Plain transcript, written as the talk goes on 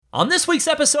On this week's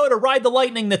episode of Ride the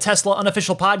Lightning, the Tesla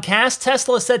unofficial podcast,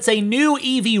 Tesla sets a new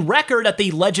EV record at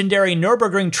the legendary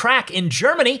Nürburgring track in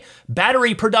Germany.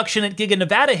 Battery production at Giga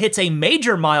Nevada hits a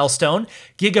major milestone.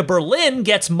 Giga Berlin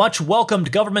gets much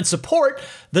welcomed government support.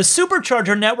 The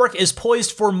supercharger network is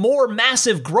poised for more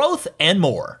massive growth and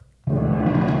more.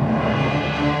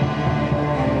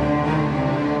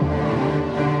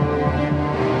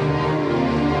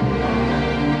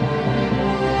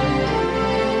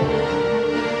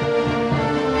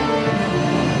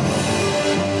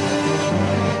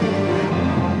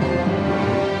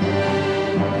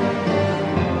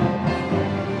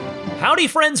 Howdy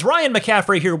friends, Ryan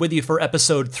McCaffrey here with you for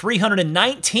episode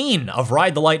 319 of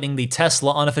Ride the Lightning, the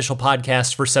Tesla unofficial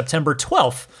podcast for September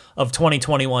 12th of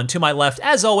 2021. To my left,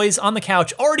 as always, on the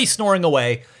couch, already snoring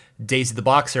away, Daisy the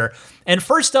Boxer. And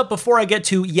first up, before I get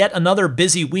to yet another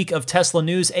busy week of Tesla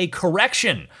news, a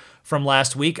correction from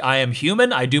last week. I am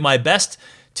human, I do my best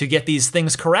to get these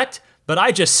things correct, but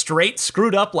I just straight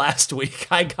screwed up last week.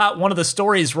 I got one of the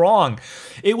stories wrong.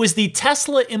 It was the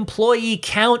Tesla employee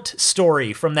count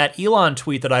story from that Elon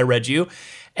tweet that I read you.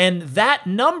 And that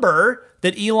number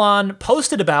that Elon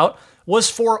posted about was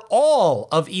for all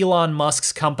of Elon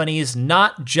Musk's companies,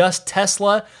 not just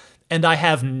Tesla. And I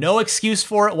have no excuse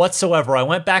for it whatsoever. I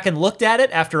went back and looked at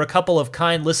it after a couple of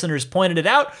kind listeners pointed it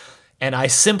out, and I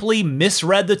simply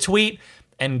misread the tweet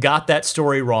and got that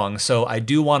story wrong. So I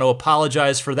do want to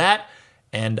apologize for that.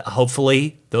 And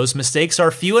hopefully those mistakes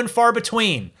are few and far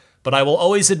between, but I will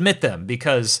always admit them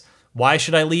because why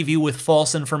should I leave you with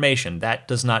false information? That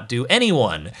does not do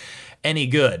anyone any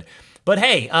good. But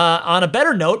hey, on a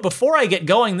better note, before I get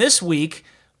going this week,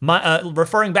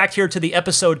 referring back here to the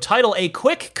episode title, a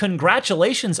quick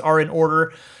congratulations are in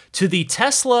order to the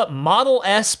Tesla Model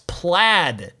S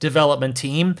Plaid development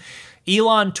team.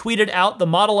 Elon tweeted out the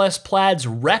Model S Plaid's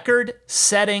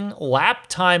record-setting lap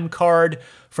time card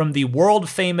from the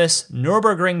world-famous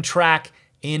Nürburgring track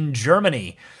in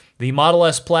Germany. The Model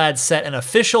S Plaid set an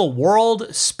official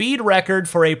world speed record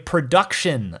for a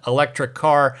production electric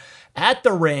car at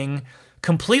the ring,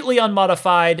 completely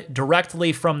unmodified,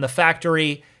 directly from the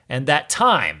factory, and that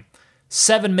time,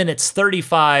 7 minutes,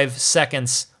 35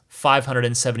 seconds,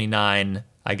 579,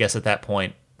 I guess at that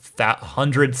point,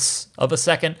 hundredths of a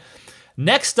second.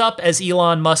 Next up, as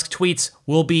Elon Musk tweets,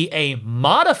 will be a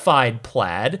modified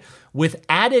Plaid with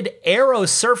added aero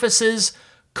surfaces,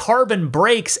 carbon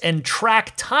brakes, and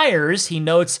track tires. He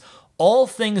notes all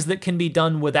things that can be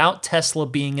done without Tesla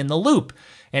being in the loop.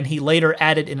 And he later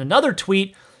added in another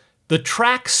tweet, the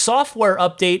track software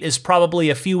update is probably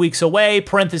a few weeks away,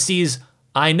 parentheses,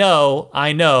 I know,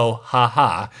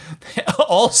 haha.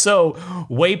 Also,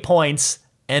 waypoints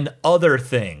and other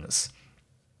things.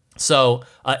 So,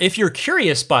 if you're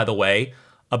curious, by the way,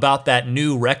 about that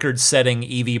new record-setting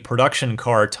EV production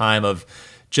car time of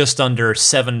just under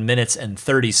 7 minutes and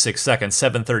 36 seconds,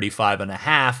 7:35 and a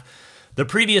half, the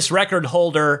previous record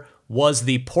holder was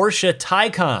the Porsche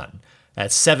Taycan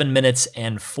at 7 minutes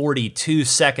and 42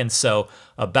 seconds, so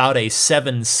about a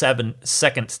 7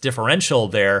 seconds differential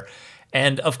there.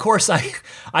 And of course,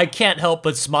 I can't help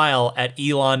but smile at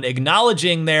Elon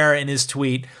acknowledging there in his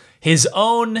tweet his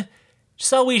own,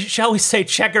 shall we say,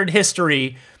 checkered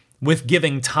history with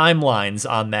giving timelines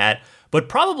on that. But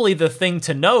probably the thing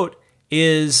to note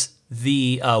is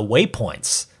the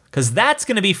waypoints, because that's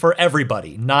going to be for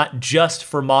everybody, not just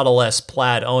for Model S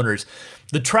Plaid owners.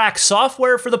 The track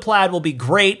software for the Plaid will be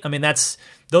great. I mean, that's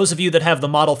those of you that have the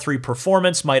Model 3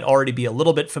 Performance might already be a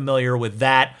little bit familiar with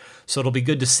that. So it'll be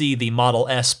good to see the Model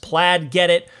S Plaid get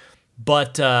it.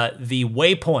 But the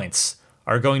waypoints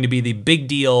are going to be the big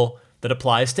deal that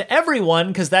applies to everyone,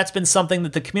 because that's been something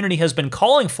that the community has been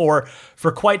calling for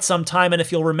quite some time. And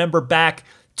if you'll remember back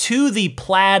to the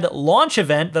Plaid launch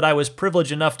event that I was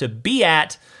privileged enough to be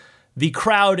at, the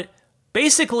crowd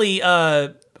basically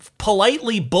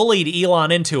politely bullied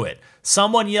Elon into it.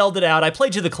 Someone yelled it out. I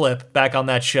played you the clip back on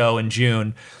that show in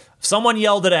June. Someone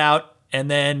yelled it out, and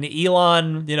then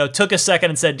Elon, took a second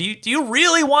and said, do you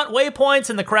really want waypoints?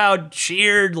 And the crowd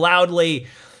cheered loudly.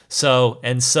 So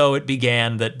it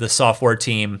began that the software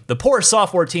team, the poor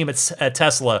software team at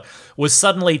Tesla, was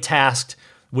suddenly tasked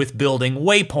with building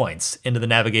waypoints into the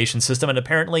navigation system. And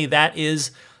apparently that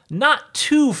is not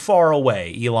too far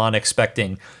away. Elon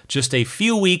expecting just a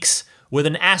few weeks with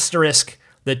an asterisk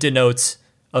that denotes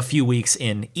a few weeks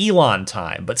in Elon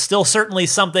time, but still certainly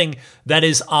something that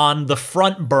is on the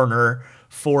front burner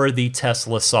for the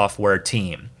Tesla software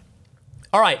team.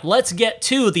 All right, let's get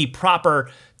to the proper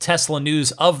Tesla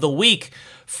news of the week.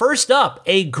 First up,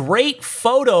 a great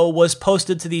photo was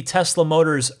posted to the Tesla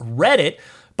Motors Reddit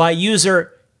by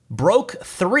user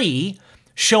Broke3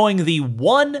 showing the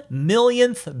 1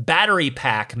 millionth battery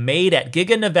pack made at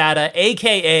Giga Nevada,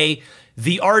 aka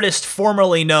the artist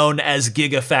formerly known as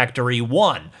Gigafactory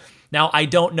 1. Now, I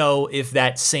don't know if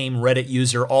that same Reddit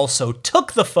user also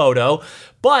took the photo,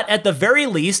 but at the very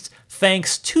least,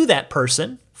 thanks to that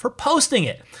person for posting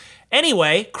it.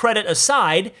 Anyway, credit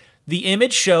aside, the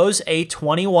image shows a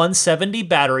 2170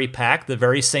 battery pack, the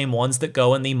very same ones that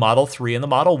go in the Model 3 and the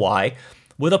Model Y,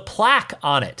 with a plaque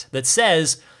on it that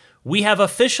says, "We have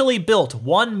officially built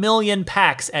 1 million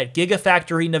packs at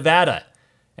Gigafactory Nevada."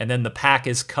 And then the pack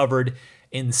is covered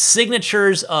in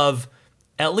signatures of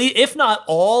at least, if not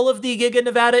all of the Giga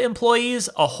Nevada employees,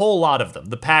 a whole lot of them.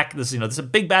 The pack, this is a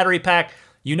big battery pack.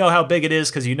 You know how big it is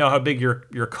because you know how big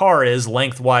your car is,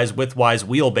 lengthwise, widthwise,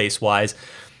 wheelbase-wise.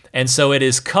 And so it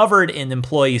is covered in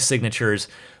employee signatures,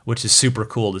 which is super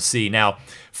cool to see. Now,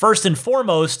 first and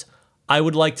foremost, I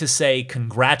would like to say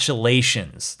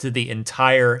congratulations to the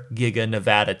entire Giga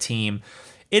Nevada team.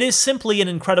 It is simply an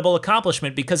incredible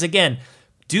accomplishment because, again,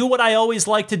 do what I always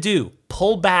like to do.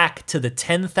 Pull back to the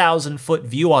 10,000-foot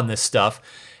view on this stuff.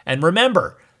 And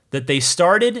remember that they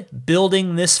started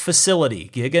building this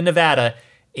facility, Giga Nevada,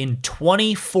 in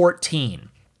 2014.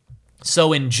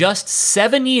 So in just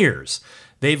 7 years,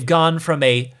 they've gone from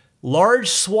a large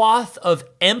swath of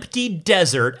empty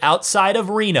desert outside of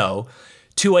Reno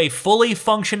to a fully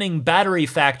functioning battery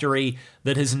factory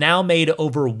that has now made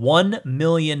over 1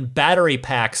 million battery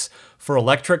packs for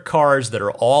electric cars that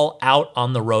are all out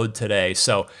on the road today.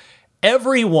 So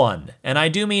everyone, and I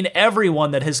do mean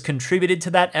everyone that has contributed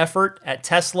to that effort at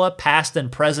Tesla, past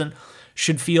and present,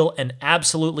 should feel an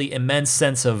absolutely immense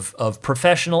sense of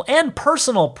professional and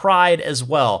personal pride as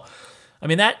well. I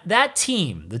mean, that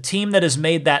team, the team that has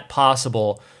made that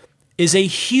possible, is a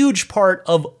huge part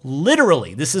of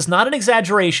literally, this is not an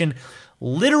exaggeration,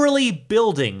 literally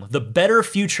building the better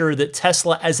future that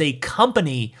Tesla as a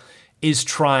company is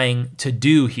trying to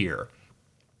do here.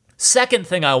 Second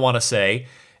thing I want to say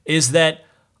is that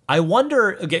I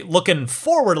wonder, okay, looking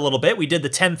forward a little bit, we did the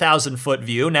 10,000-foot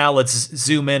view. Now let's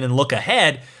zoom in and look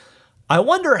ahead. I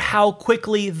wonder how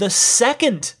quickly the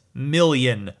second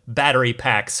million battery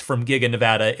packs from Giga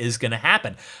Nevada is going to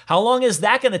happen. How long is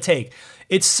that going to take?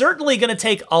 It's certainly going to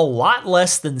take a lot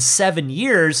less than 7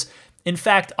 years. In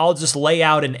fact, I'll just lay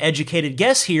out an educated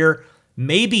guess here,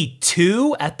 maybe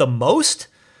 2 at the most.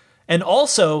 And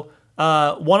also,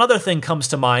 one other thing comes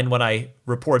to mind when I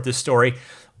report this story.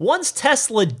 Once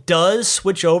Tesla does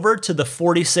switch over to the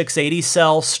 4680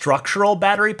 cell structural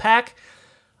battery pack,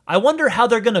 I wonder how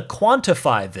they're going to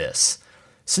quantify this.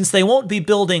 Since they won't be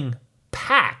building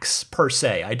packs per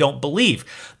se, I don't believe.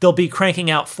 They'll be cranking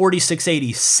out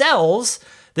 4680 cells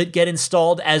that get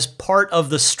installed as part of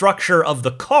the structure of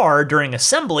the car during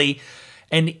assembly,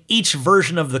 and each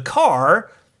version of the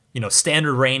car,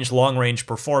 standard range, long range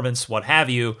performance, what have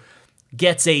you,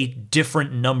 gets a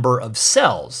different number of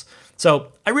cells.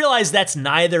 So I realize that's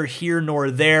neither here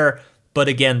nor there, but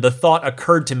again, the thought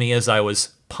occurred to me as I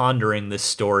was pondering this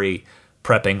story,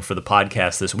 prepping for the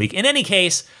podcast this week. In any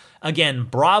case, again,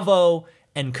 bravo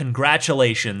and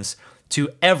congratulations to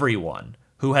everyone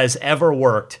who has ever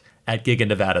worked at Giga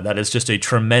Nevada. That is just a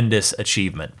tremendous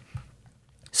achievement.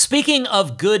 Speaking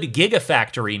of good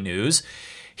Gigafactory news,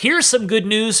 here's some good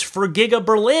news for Giga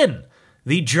Berlin.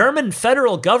 The German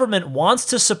federal government wants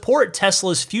to support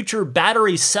Tesla's future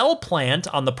battery cell plant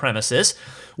on the premises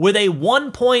with a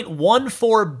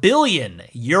 1.14 billion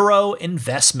euro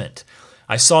investment.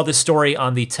 I saw this story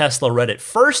on the Tesla Reddit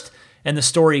first, and the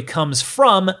story comes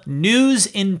from News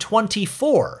in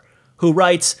 24, who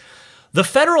writes, "The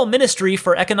Federal Ministry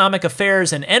for Economic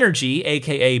Affairs and Energy,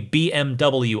 aka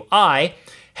BMWI,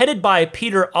 headed by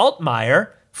Peter Altmaier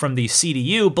from the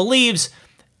CDU, believes,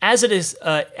 as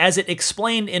it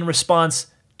explained in response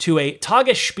to a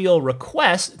Tagesspiegel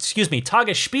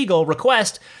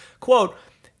request, quote,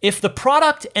 if the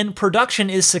product and production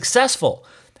is successful,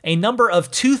 a number of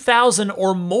 2,000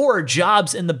 or more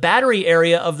jobs in the battery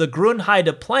area of the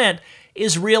Grünheide plant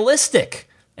is realistic,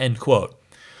 end quote.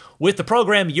 With the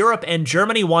program, Europe and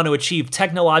Germany want to achieve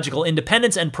technological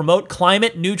independence and promote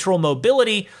climate-neutral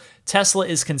mobility. Tesla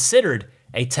is considered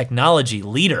a technology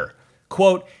leader.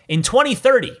 Quote, in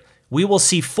 2030, we will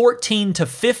see 14 to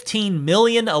 15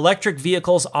 million electric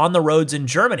vehicles on the roads in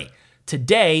Germany.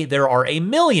 Today, there are 1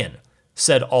 million,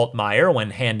 said Altmaier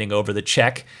when handing over the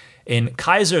check in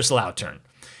Kaiserslautern.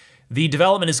 The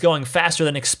development is going faster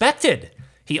than expected.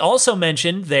 He also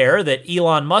mentioned there that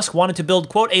Elon Musk wanted to build,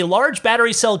 quote, a large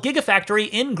battery cell gigafactory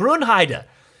in Grünheide,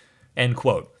 end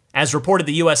quote. As reported,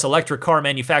 the U.S. electric car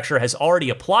manufacturer has already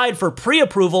applied for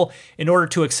pre-approval in order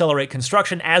to accelerate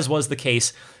construction, as was the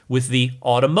case with the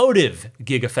automotive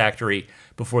gigafactory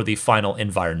before the final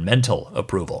environmental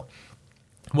approval.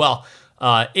 Well,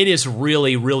 it is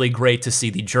really, really great to see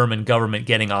the German government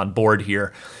getting on board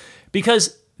here,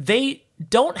 because they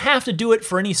don't have to do it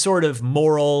for any sort of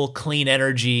moral, clean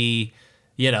energy,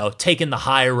 taking the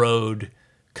high road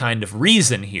kind of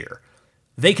reason here.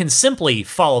 They can simply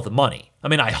follow the money. I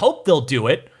mean, I hope they'll do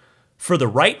it for the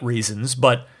right reasons,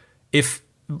 but if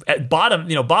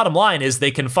bottom line is they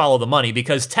can follow the money,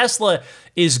 because Tesla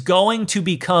is going to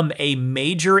become a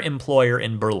major employer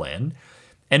in Berlin.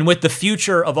 And with the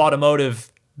future of automotive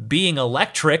being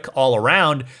electric all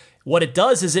around, what it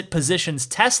does is it positions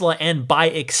Tesla, and by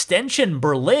extension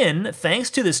Berlin, thanks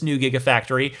to this new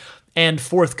gigafactory and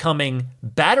forthcoming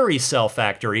battery cell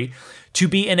factory, to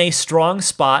be in a strong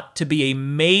spot to be a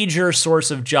major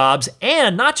source of jobs,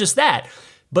 and not just that,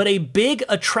 but a big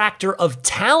attractor of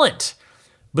talent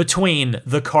between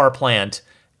the car plant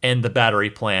and the battery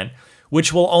plant,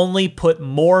 which will only put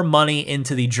more money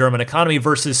into the German economy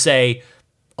versus, say,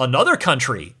 another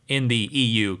country in the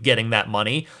EU getting that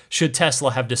money should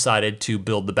Tesla have decided to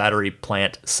build the battery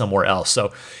plant somewhere else.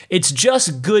 So it's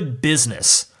just good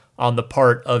business on the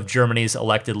part of Germany's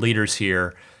elected leaders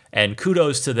here, and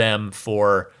kudos to them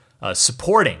for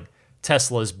supporting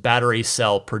Tesla's battery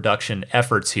cell production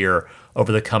efforts here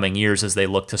over the coming years as they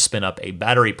look to spin up a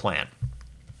battery plant.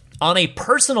 On a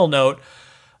personal note,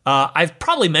 I've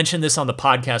probably mentioned this on the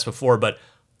podcast before, but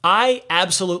I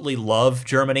absolutely love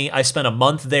Germany. I spent a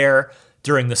month there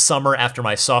during the summer after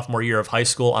my sophomore year of high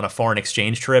school on a foreign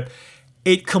exchange trip.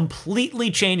 It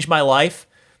completely changed my life.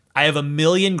 I have a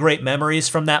million great memories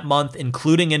from that month,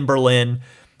 including in Berlin.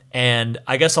 And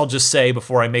I guess I'll just say,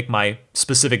 before I make my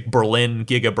specific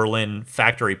Giga Berlin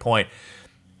factory point,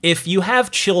 if you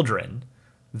have children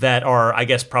that are, I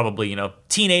guess, probably,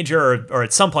 teenager or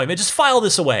at some point, just file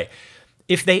this away.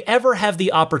 If they ever have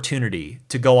the opportunity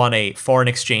to go on a foreign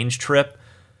exchange trip,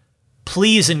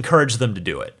 please encourage them to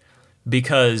do it,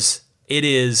 because it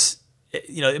is,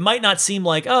 it might not seem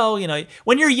like,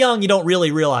 when you're young, you don't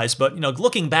really realize, but,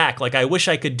 looking back, I wish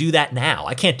I could do that now.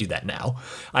 I can't do that now.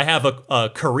 I have a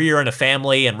career and a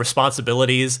family and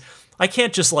responsibilities. I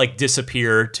can't just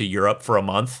disappear to Europe for a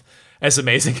month, as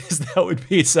amazing as that would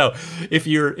be. So if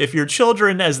your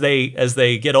children, as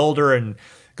they get older and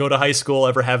go to high school,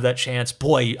 ever have that chance,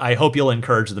 boy, I hope you'll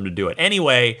encourage them to do it.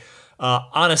 Anyway,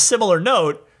 on a similar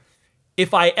note,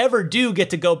 if I ever do get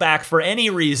to go back for any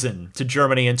reason to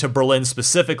Germany and to Berlin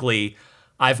specifically,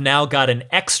 I've now got an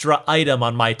extra item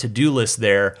on my to-do list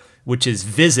there, which is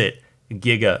visit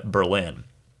Giga Berlin.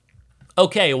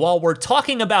 Okay, while we're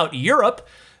talking about Europe,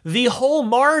 the Whole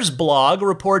Mars blog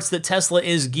reports that Tesla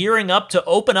is gearing up to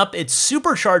open up its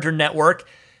supercharger network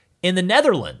in the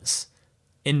Netherlands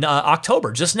in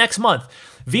October, just next month.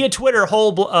 Via Twitter,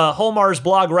 Whole Mars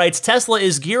blog writes, Tesla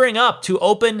is gearing up to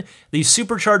open the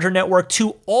supercharger network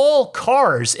to all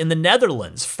cars in the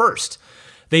Netherlands first.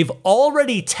 They've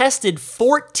already tested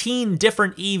 14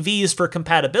 different EVs for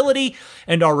compatibility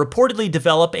and are reportedly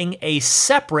developing a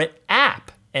separate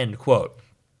app, end quote.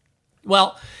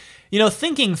 Well,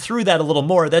 thinking through that a little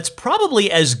more, that's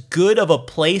probably as good of a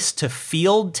place to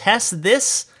field test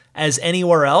this as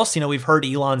anywhere else. We've heard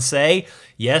Elon say,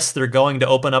 yes, they're going to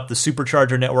open up the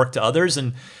supercharger network to others,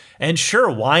 and sure,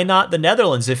 why not the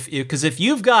Netherlands? Because if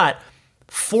you've got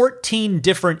 14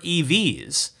 different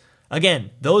EVs,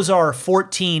 again, those are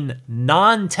 14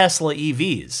 non-Tesla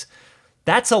EVs.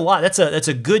 That's a lot. That's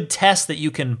a good test that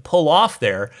you can pull off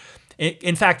there.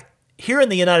 In fact, here in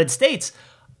the United States,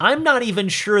 I'm not even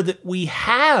sure that we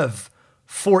have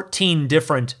 14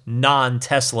 different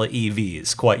non-Tesla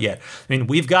EVs quite yet. I mean,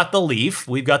 we've got the Leaf,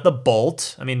 we've got the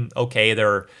Bolt. I mean, okay, there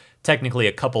are technically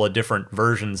a couple of different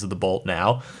versions of the Bolt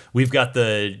now. We've got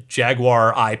the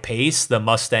Jaguar I-Pace, the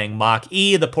Mustang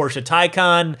Mach-E, the Porsche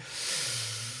Taycan.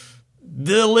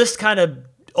 The list kind of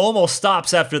almost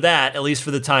stops after that, at least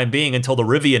for the time being, until the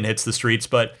Rivian hits the streets.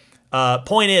 But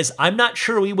point is, I'm not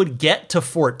sure we would get to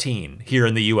 14 here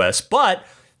in the US, but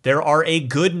there are a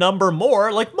good number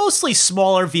more, mostly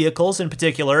smaller vehicles in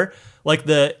particular, like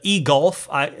the e-Golf,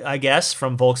 I guess,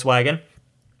 from Volkswagen,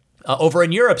 over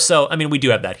in Europe. So, I mean, we do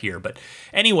have that here. But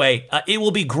anyway, it will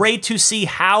be great to see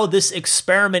how this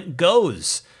experiment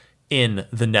goes in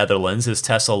the Netherlands as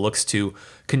Tesla looks to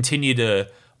continue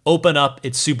to open up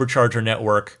its supercharger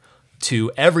network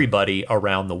to everybody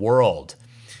around the world.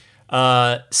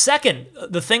 Second,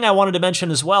 the thing I wanted to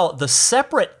mention as well, the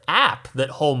separate app that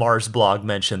Whole Mars blog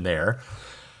mentioned there,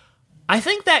 I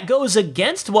think that goes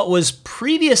against what was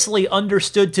previously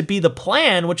understood to be the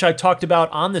plan, which I talked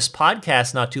about on this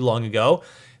podcast not too long ago,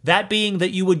 that being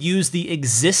that you would use the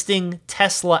existing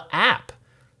Tesla app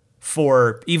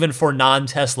even for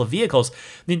non-Tesla vehicles. I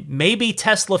mean, maybe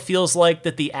Tesla feels like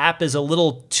that the app is a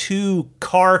little too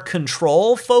car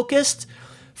control focused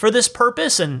for this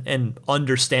purpose, and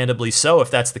understandably so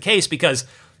if that's the case, because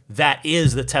that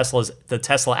is the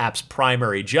Tesla app's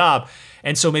primary job.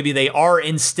 And so maybe they are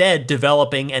instead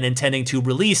developing and intending to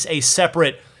release a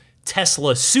separate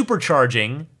Tesla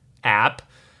supercharging app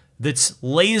that's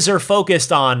laser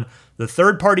focused on the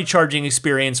third-party charging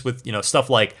experience with, stuff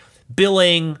like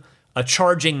billing, a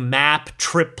charging map,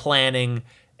 trip planning,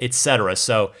 etc.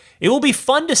 So it will be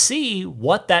fun to see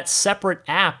what that separate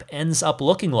app ends up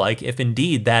looking like, if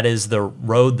indeed that is the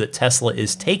road that Tesla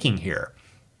is taking here.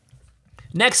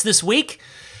 Next this week,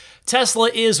 Tesla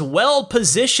is well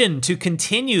positioned to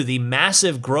continue the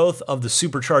massive growth of the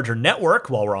supercharger network,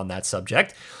 while we're on that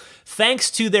subject, thanks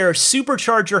to their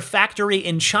supercharger factory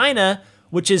in China,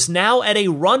 which is now at a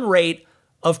run rate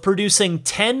of producing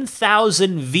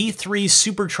 10,000 V3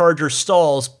 supercharger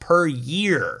stalls per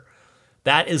year.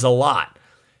 That is a lot.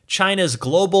 China's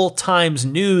Global Times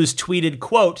News tweeted,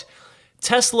 quote,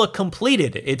 Tesla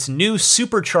completed its new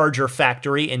supercharger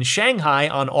factory in Shanghai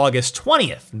on August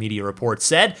 20th, media reports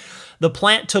said. The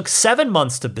plant took 7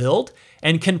 months to build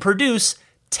and can produce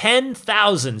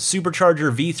 10,000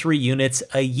 supercharger V3 units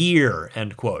a year,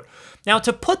 end quote. Now,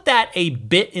 to put that a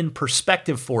bit in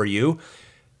perspective for you,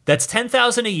 that's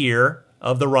 10,000 a year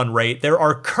of the run rate. There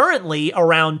are currently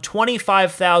around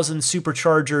 25,000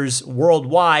 superchargers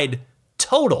worldwide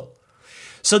total.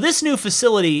 So this new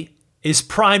facility is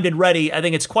primed and ready, I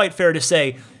think it's quite fair to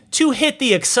say, to hit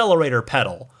the accelerator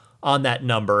pedal on that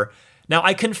number. Now,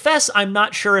 I confess I'm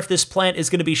not sure if this plant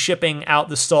is going to be shipping out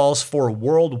the stalls for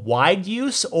worldwide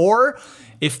use, or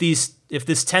if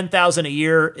this 10,000 a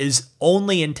year is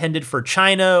only intended for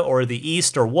China or the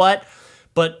East or what.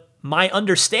 But my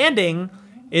understanding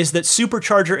is that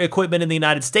supercharger equipment in the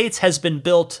United States has been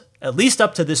built, at least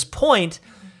up to this point,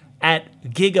 at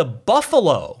Giga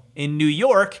Buffalo in New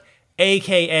York,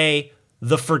 aka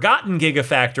the forgotten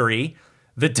Gigafactory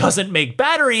that doesn't make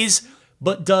batteries,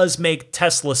 but does make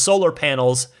Tesla solar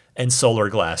panels and solar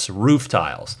glass roof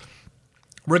tiles.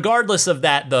 Regardless of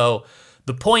that, though,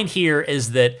 the point here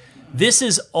is that this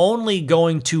is only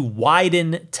going to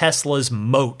widen Tesla's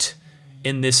moat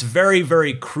in this very,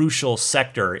 very crucial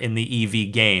sector in the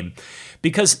EV game.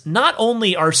 Because not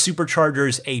only are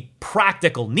superchargers a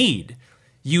practical need,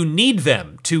 you need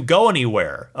them to go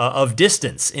anywhere of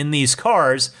distance in these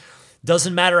cars.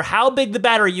 Doesn't matter how big the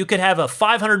battery, you could have a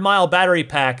 500-mile battery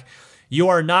pack, you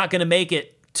are not going to make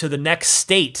it to the next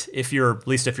state at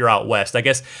least if you're out west. I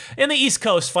guess in the East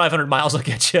Coast, 500 miles will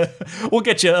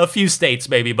get you a few states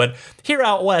maybe, but here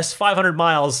out west, 500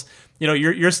 miles,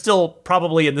 you're still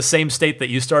probably in the same state that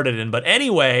you started in. But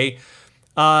anyway,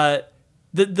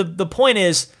 the point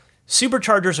is,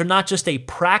 superchargers are not just a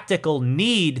practical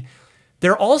need,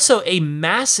 they're also a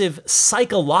massive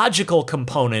psychological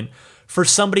component for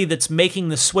somebody that's making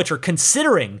the switch or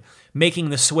considering making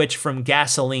the switch from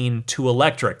gasoline to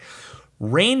electric.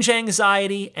 Range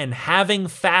anxiety and having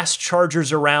fast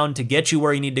chargers around to get you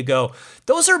where you need to go,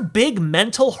 those are big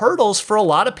mental hurdles for a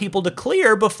lot of people to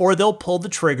clear before they'll pull the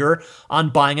trigger on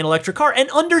buying an electric car.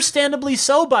 And understandably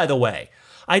so, by the way.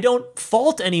 I don't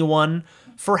fault anyone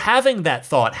for having that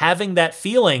thought, having that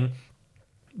feeling,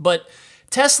 but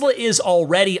Tesla is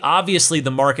already obviously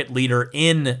the market leader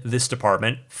in this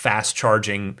department, fast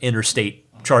charging, interstate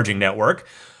charging network.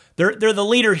 They're the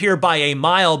leader here by a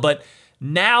mile, but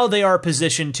now they are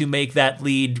positioned to make that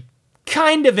lead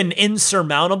kind of an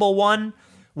insurmountable one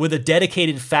with a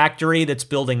dedicated factory that's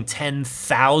building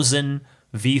 10,000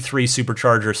 V3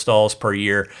 supercharger stalls per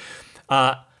year.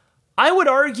 I would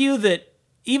argue that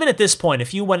even at this point,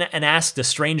 if you went and asked a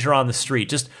stranger on the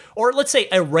street, or let's say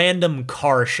a random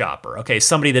car shopper, okay,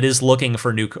 somebody that is looking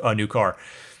for a new car,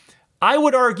 I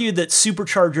would argue that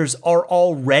superchargers are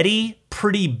already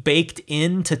pretty baked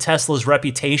into Tesla's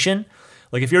reputation.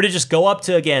 Like if you were to just go up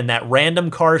to, again, that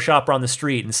random car shopper on the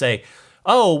street and say,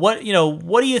 oh, what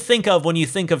do you think of when you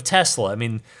think of Tesla? I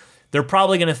mean, they're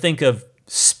probably going to think of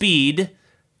speed,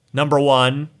 number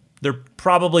one. They're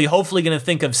probably, hopefully, going to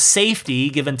think of safety,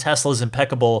 given Tesla's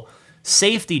impeccable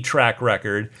safety track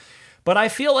record. But I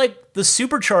feel like the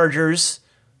superchargers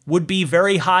would be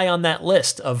very high on that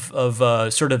list of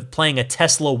sort of playing a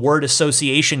Tesla word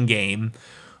association game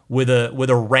with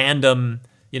a random,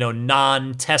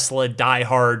 non-Tesla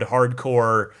diehard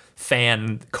hardcore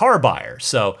fan car buyer.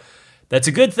 So that's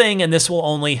a good thing, and this will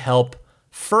only help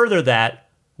further that,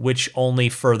 which only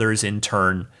furthers in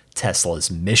turn Tesla's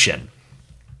mission.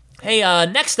 Hey,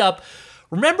 next up,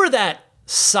 remember that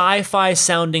sci-fi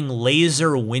sounding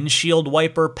laser windshield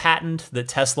wiper patent that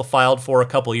Tesla filed for a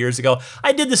couple years ago.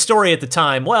 I did the story at the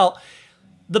time. Well,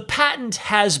 the patent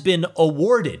has been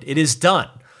awarded. It is done.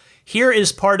 Here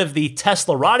is part of the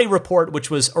Teslarati report,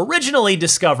 which was originally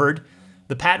discovered.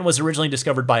 The patent was originally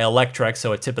discovered by Electrek,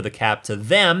 so a tip of the cap to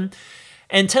them.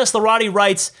 And Teslarati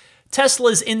writes,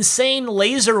 Tesla's insane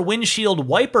laser windshield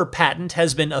wiper patent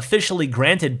has been officially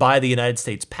granted by the United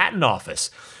States Patent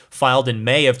Office. Filed in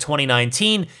May of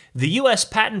 2019, the U.S.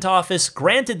 Patent Office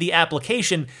granted the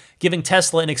application, giving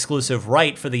Tesla an exclusive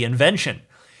right for the invention.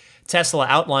 Tesla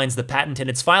outlines the patent in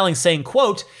its filing, saying,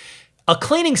 quote, a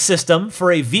cleaning system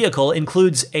for a vehicle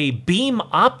includes a beam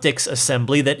optics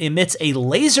assembly that emits a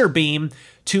laser beam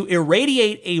to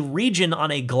irradiate a region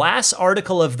on a glass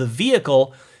article of the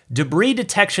vehicle, debris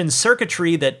detection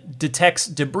circuitry that detects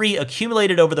debris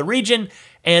accumulated over the region,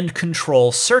 and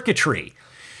control circuitry.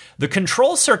 The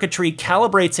control circuitry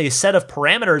calibrates a set of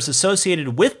parameters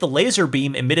associated with the laser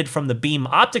beam emitted from the beam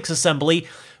optics assembly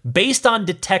based on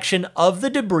detection of the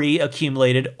debris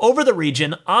accumulated over the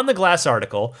region on the glass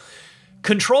article,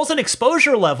 controls an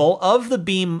exposure level of the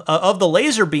beam of the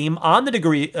laser beam on the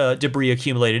debris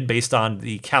accumulated based on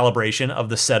the calibration of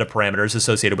the set of parameters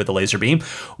associated with the laser beam,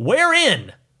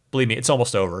 wherein, believe me, it's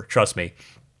almost over, trust me,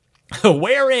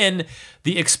 wherein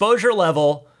the exposure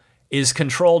level is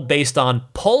controlled based on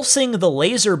pulsing the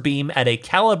laser beam at a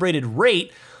calibrated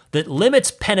rate that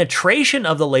limits penetration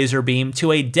of the laser beam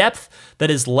to a depth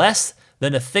that is less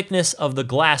than the thickness of the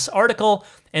glass article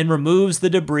and removes the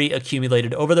debris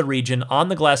accumulated over the region on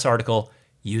the glass article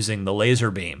using the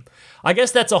laser beam. I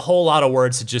guess that's a whole lot of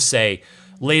words to just say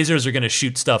lasers are going to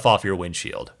shoot stuff off your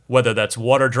windshield, whether that's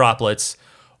water droplets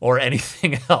or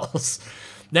anything else.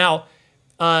 Now,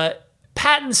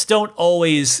 patents don't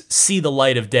always see the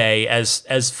light of day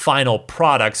as final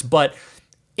products, but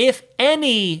if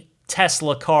any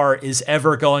Tesla car is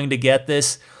ever going to get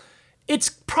this, it's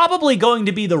probably going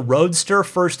to be the Roadster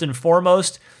first and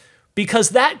foremost, because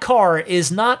that car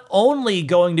is not only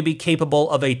going to be capable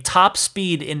of a top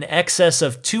speed in excess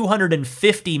of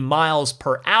 250 miles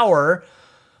per hour,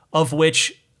 of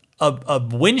which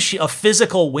a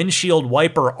physical windshield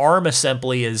wiper arm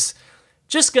assembly is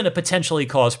just going to potentially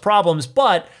cause problems,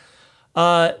 but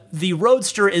the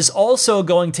Roadster is also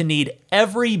going to need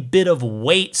every bit of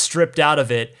weight stripped out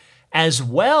of it, as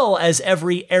well as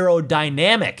every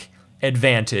aerodynamic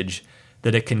advantage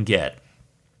that it can get.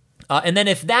 And then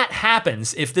if that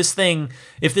happens, if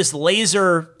this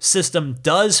laser system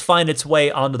does find its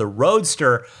way onto the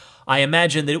Roadster, I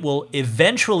imagine that it will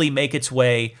eventually make its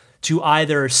way to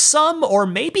either some or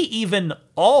maybe even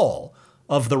all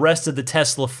of the rest of the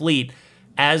Tesla fleet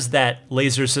as that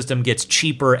laser system gets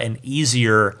cheaper and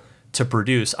easier to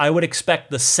produce. I would expect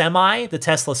the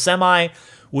Tesla Semi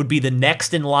would be the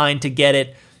next in line to get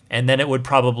it, and then it would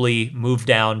probably move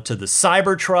down to the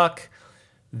Cybertruck,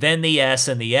 then the S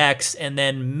and the X, and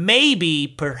then maybe,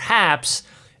 perhaps,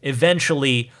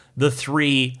 eventually the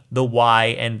 3, the Y,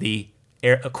 and the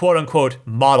quote-unquote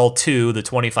Model 2, the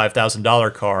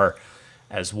 $25,000 car,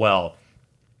 as well.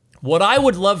 What I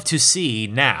would love to see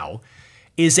now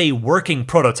is a working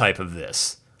prototype of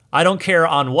this. I don't care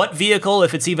on what vehicle,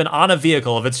 if it's even on a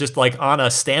vehicle, if it's just like on a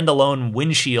standalone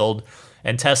windshield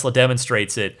and Tesla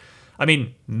demonstrates it. I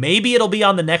mean, maybe it'll be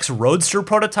on the next Roadster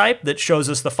prototype that shows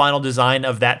us the final design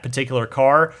of that particular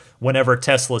car whenever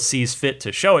Tesla sees fit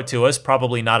to show it to us.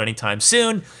 Probably not anytime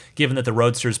soon, given that the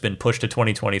Roadster's been pushed to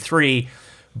 2023.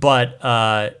 But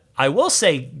I will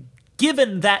say,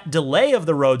 given that delay of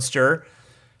the Roadster,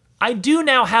 I do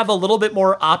now have a little bit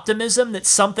more optimism that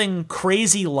something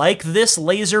crazy like this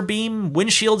laser beam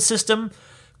windshield system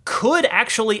could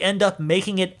actually end up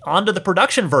making it onto the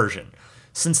production version,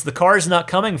 since the car is not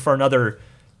coming for another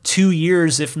 2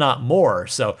 years, if not more.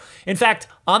 So, in fact,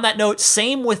 on that note,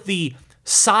 same with the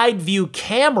side view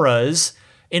cameras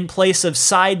in place of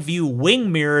side view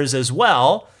wing mirrors as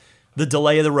well. The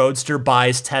delay of the Roadster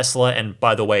buys Tesla, and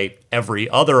by the way, every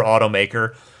other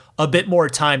automaker, a bit more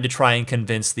time to try and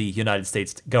convince the United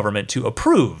States government to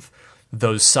approve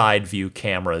those side view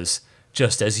cameras,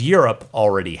 just as Europe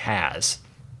already has.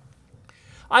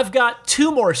 I've got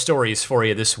 2 more stories for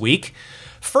you this week.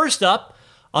 First up,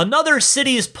 another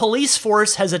city's police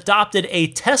force has adopted a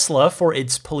Tesla for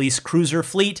its police cruiser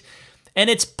fleet, and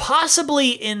it's possibly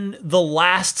in the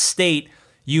last state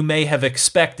you may have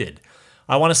expected.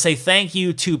 I want to say thank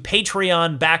you to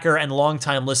Patreon backer and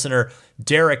longtime listener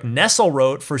Derek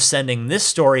Nesselrote for sending this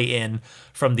story in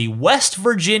from the West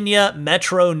Virginia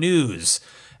Metro News.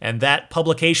 And that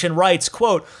publication writes,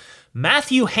 quote,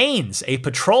 Matthew Haynes, a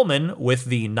patrolman with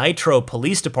the Nitro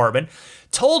Police Department,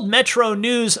 told Metro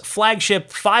News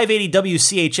flagship 580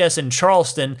 WCHS in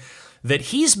Charleston that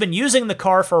he's been using the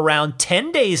car for around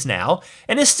 10 days now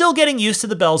and is still getting used to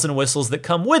the bells and whistles that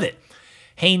come with it.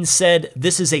 Haynes said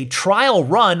this is a trial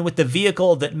run with the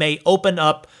vehicle that may open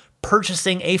up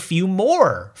purchasing a few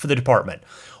more for the department.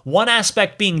 One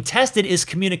aspect being tested is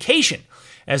communication,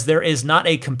 as there is not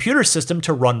a computer system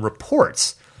to run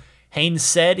reports. Haynes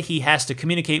said he has to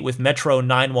communicate with Metro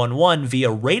 911 via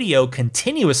radio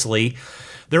continuously.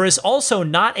 There is also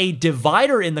not a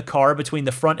divider in the car between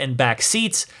the front and back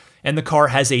seats, and the car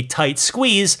has a tight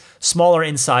squeeze, smaller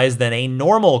in size than a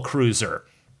normal cruiser.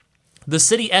 The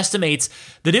city estimates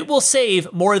that it will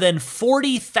save more than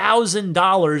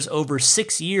 $40,000 over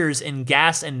 6 years in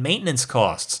gas and maintenance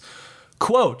costs.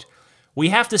 Quote, "We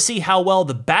have to see how well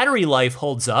the battery life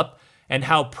holds up and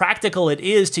how practical it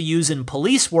is to use in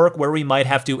police work where we might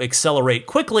have to accelerate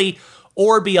quickly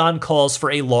or be on calls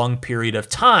for a long period of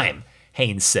time,"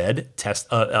 Haynes said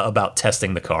about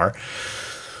testing the car.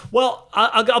 Well,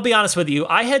 I'll be honest with you.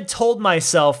 I had told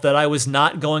myself that I was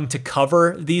not going to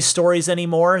cover these stories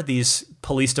anymore, these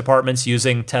police departments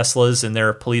using Teslas in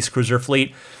their police cruiser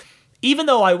fleet, even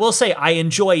though I will say I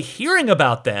enjoy hearing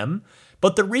about them.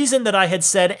 But the reason that I had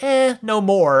said, no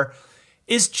more,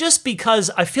 is just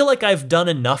because I feel like I've done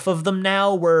enough of them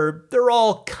now where they're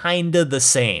all kind of the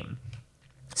same.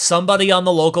 Somebody on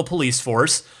the local police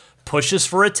force pushes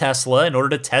for a Tesla in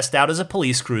order to test out as a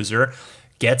police cruiser,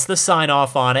 gets the sign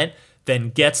off on it,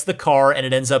 then gets the car, and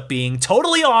it ends up being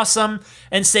totally awesome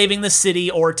and saving the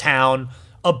city or town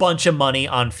a bunch of money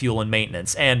on fuel and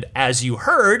maintenance. And as you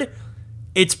heard,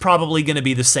 it's probably going to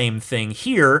be the same thing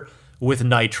here with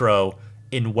Nitro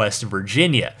in West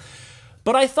Virginia.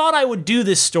 But I thought I would do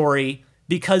this story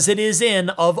because it is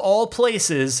in, of all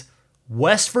places,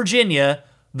 West Virginia,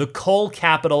 the coal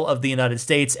capital of the United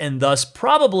States, and thus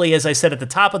probably, as I said at the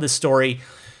top of this story,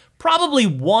 probably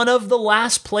one of the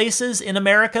last places in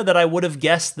America that I would have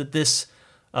guessed that this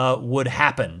would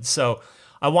happen. So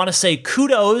I want to say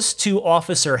kudos to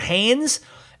Officer Haynes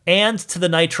and to the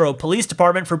Nitro Police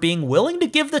Department for being willing to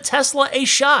give the Tesla a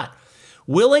shot,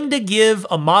 willing to give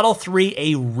a Model 3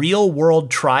 a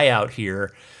real-world tryout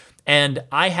here. And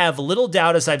I have little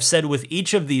doubt, as I've said with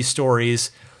each of these stories,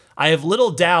 I have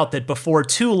little doubt that before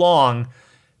too long,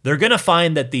 they're going to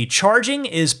find that the charging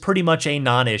is pretty much a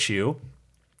non-issue.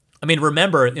 I mean,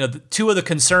 remember, two of the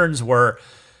concerns were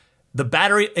the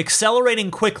battery accelerating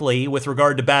quickly with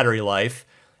regard to battery life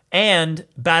and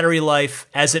battery life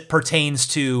as it pertains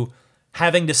to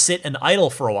having to sit and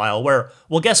idle for a while, where,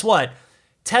 well, guess what?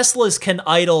 Teslas can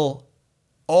idle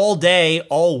all day,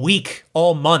 all week,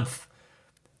 all month,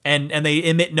 and they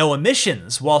emit no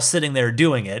emissions while sitting there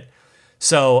doing it.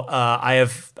 So I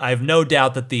have no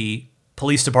doubt that the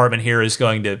police department here is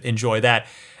going to enjoy that.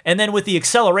 And then with the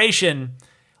acceleration,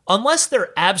 unless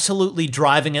they're absolutely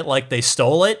driving it like they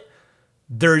stole it,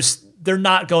 they're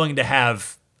not going to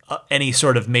have any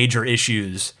sort of major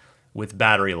issues with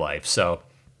battery life. So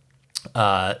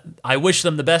I wish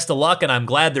them the best of luck, and I'm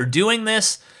glad they're doing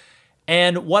this.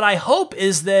 And what I hope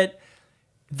is that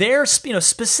they're,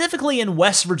 specifically in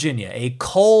West Virginia, it's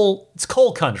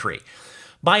coal country.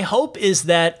 My hope is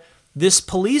that this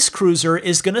police cruiser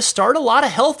is going to start a lot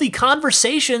of healthy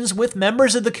conversations with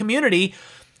members of the community.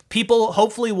 People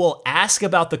hopefully will ask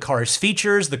about the car's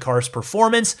features, the car's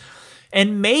performance,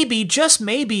 and maybe, just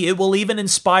maybe, it will even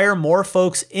inspire more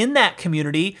folks in that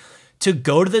community to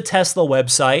go to the Tesla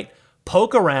website,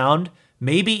 poke around,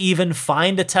 maybe even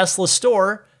find a Tesla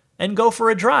store and go for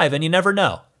a drive. And you never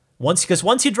know. Because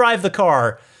once you drive the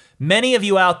car, many of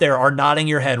you out there are nodding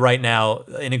your head right now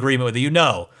in agreement with you.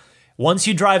 Once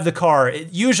you drive the car,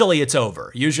 usually it's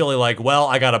over. Usually like, well,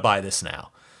 I got to buy this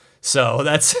now. So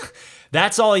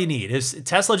that's all you need.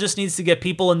 Tesla just needs to get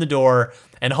people in the door,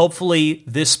 and hopefully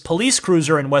this police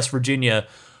cruiser in West Virginia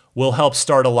will help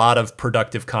start a lot of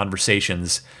productive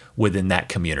conversations within that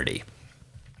community.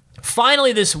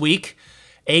 Finally this week,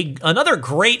 another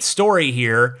great story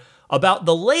here about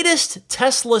the latest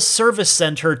Tesla service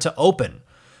center to open.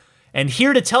 And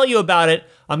here to tell you about it,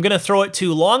 I'm going to throw it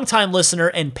to longtime listener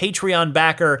and Patreon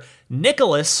backer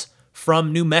Nicholas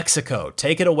from New Mexico.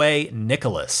 Take it away,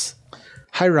 Nicholas.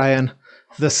 Hi, Ryan.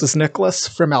 This is Nicholas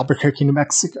from Albuquerque, New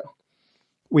Mexico.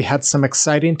 We had some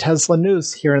exciting Tesla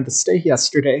news here in the state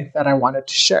yesterday that I wanted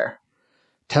to share.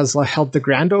 Tesla held the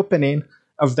grand opening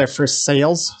of their first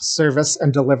sales, service,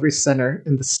 and delivery center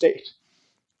in the state.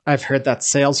 I've heard that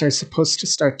sales are supposed to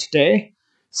start today,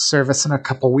 service in a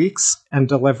couple weeks, and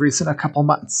deliveries in a couple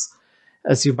months.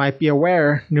 As you might be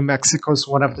aware, New Mexico is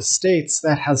one of the states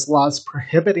that has laws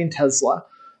prohibiting Tesla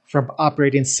from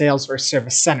operating sales or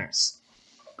service centers.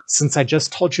 Since I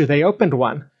just told you they opened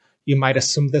one, you might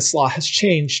assume this law has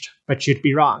changed, but you'd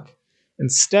be wrong.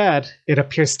 Instead, it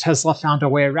appears Tesla found a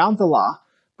way around the law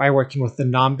by working with the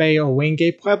Nambe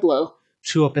Owenge Pueblo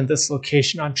to open this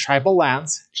location on tribal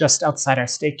lands just outside our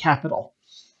state capital.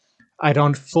 I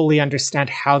don't fully understand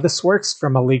how this works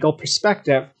from a legal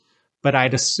perspective, but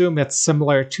I'd assume it's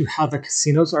similar to how the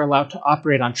casinos are allowed to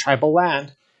operate on tribal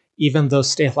land, even though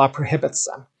state law prohibits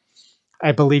them.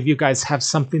 I believe you guys have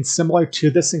something similar to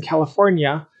this in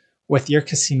California with your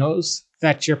casinos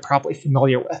that you're probably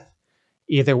familiar with.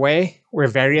 Either way, we're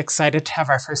very excited to have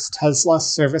our first Tesla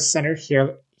service center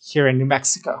here in New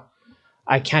Mexico.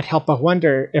 I can't help but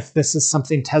wonder if this is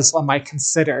something Tesla might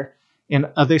consider in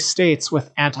other states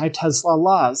with anti-Tesla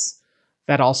laws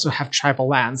that also have tribal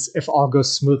lands if all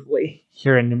goes smoothly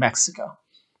here in New Mexico.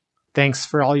 Thanks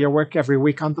for all your work every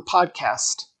week on the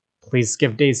podcast. Please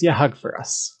give Daisy a hug for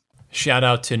us. Shout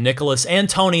out to Nicholas and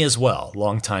Tony as well,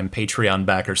 longtime Patreon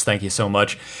backers. Thank you so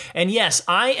much. And yes,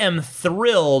 I am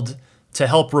thrilled to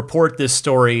help report this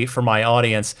story for my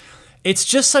audience. It's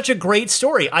just such a great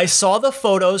story. I saw the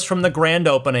photos from the grand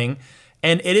opening,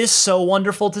 and it is so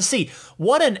wonderful to see.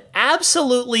 What an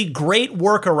absolutely great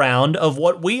workaround of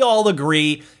what we all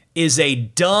agree is a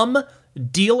dumb,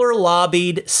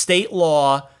 dealer-lobbied state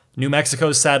law. New Mexico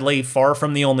is sadly far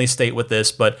from the only state with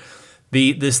this, but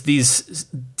these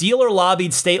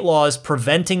dealer-lobbied state laws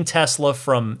preventing Tesla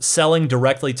from selling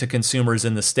directly to consumers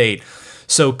in the state.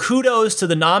 So kudos to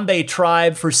the Nambe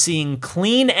tribe for seeing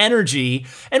clean energy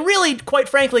and really, quite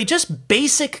frankly, just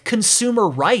basic consumer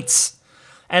rights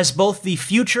as both the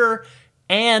future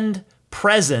and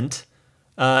present,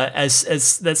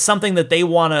 as that's something that they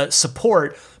want to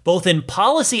support both in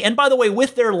policy and, by the way,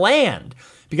 with their land.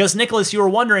 Because Nicholas, you were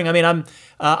wondering, I mean,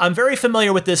 I'm very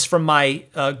familiar with this from my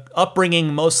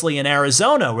upbringing, mostly in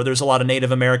Arizona, where there's a lot of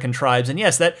Native American tribes, and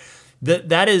yes, that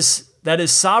is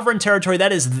sovereign territory.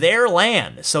 That is their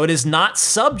land, so it is not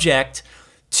subject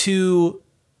to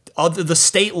the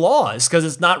state laws because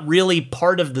it's not really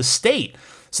part of the state.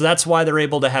 So that's why they're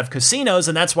able to have casinos,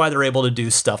 and that's why they're able to do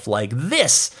stuff like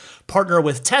this, partner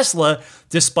with Tesla,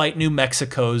 despite New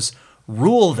Mexico's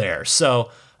rule there. So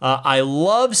I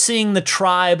love seeing the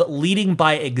tribe leading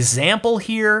by example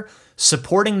here,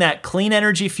 supporting that clean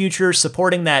energy future,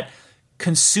 supporting that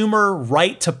consumer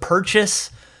right to purchase.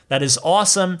 That is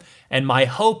awesome. And my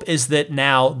hope is that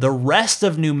now the rest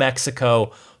of New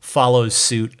Mexico follows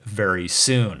suit very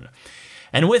soon.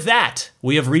 And with that,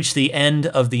 we have reached the end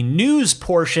of the news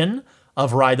portion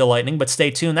of Ride the Lightning, but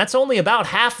stay tuned. That's only about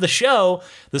half the show.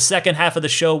 The second half of the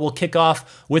show will kick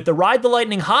off with the Ride the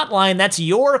Lightning hotline. That's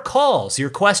your calls, your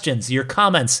questions, your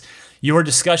comments, your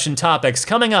discussion topics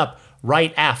coming up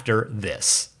right after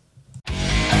this.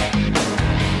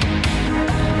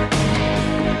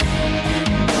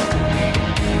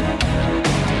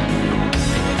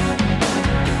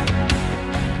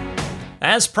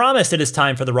 As promised, it is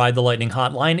time for the Ride the Lightning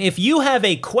hotline. If you have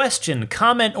a question,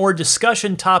 comment, or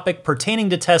discussion topic pertaining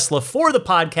to Tesla for the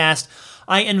podcast,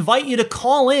 I invite you to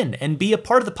call in and be a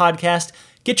part of the podcast.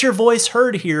 Get your voice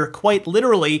heard here, quite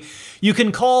literally. You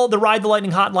can call the Ride the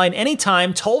Lightning hotline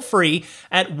anytime, toll-free,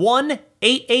 at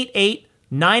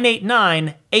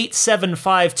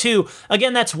 1-888-989-8752.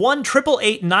 Again, that's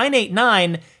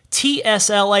 1-888-989-8752.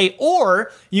 TSLA,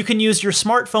 or you can use your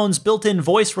smartphone's built-in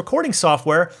voice recording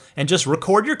software and just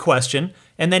record your question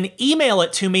and then email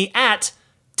it to me at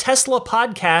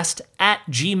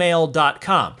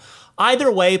teslapodcast@gmail.com.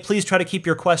 Either way, please try to keep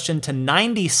your question to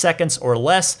 90 seconds or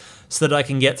less so that I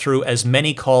can get through as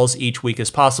many calls each week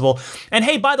as possible. And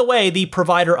hey, by the way, the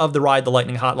provider of the Ride the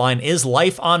Lightning hotline is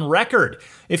Life on Record.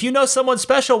 If you know someone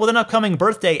special with an upcoming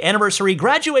birthday, anniversary,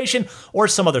 graduation, or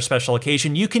some other special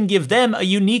occasion, you can give them a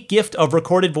unique gift of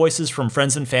recorded voices from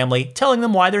friends and family telling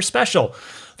them why they're special.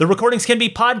 The recordings can be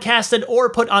podcasted or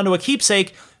put onto a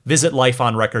keepsake. Visit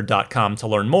lifeonrecord.com to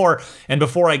learn more. And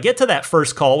before I get to that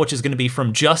first call, which is going to be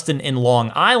from Justin in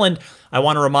Long Island, I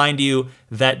want to remind you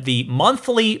that the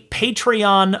monthly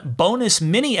Patreon bonus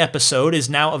mini episode is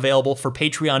now available for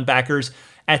Patreon backers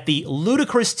at the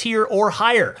ludicrous tier or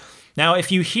higher. Now,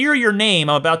 if you hear your name,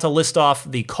 I'm about to list off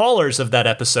the callers of that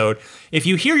episode. If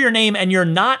you hear your name and you're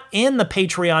not in the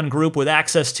Patreon group with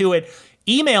access to it,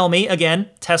 email me, again,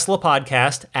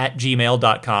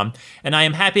 teslapodcast@gmail.com, and I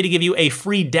am happy to give you a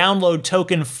free download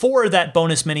token for that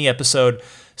bonus mini episode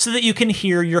so that you can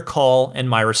hear your call and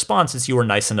my response as you were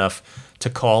nice enough to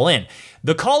call in.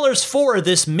 The callers for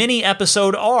this mini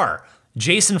episode are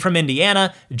Jason from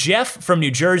Indiana, Jeff from New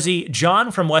Jersey,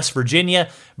 John from West Virginia,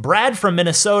 Brad from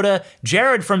Minnesota,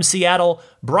 Jared from Seattle,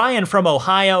 Brian from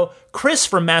Ohio, Chris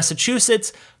from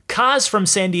Massachusetts, Kaz from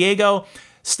San Diego,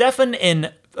 Stefan in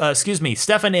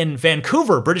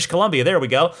Vancouver, British Columbia. There we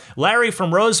go. Larry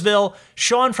from Roseville,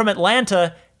 Sean from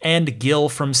Atlanta, and Gil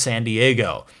from San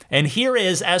Diego. And here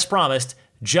is, as promised,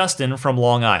 Justin from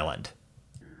Long Island.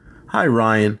 Hi,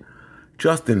 Ryan.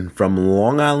 Justin from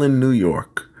Long Island, New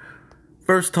York.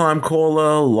 First time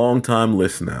caller, long time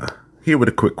listener. Here with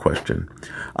a quick question.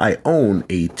 I own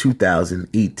a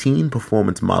 2018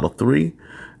 Performance Model 3,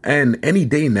 and any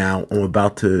day now I'm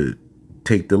about to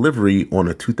take delivery on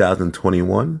a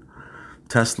 2021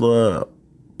 Tesla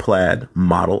Plaid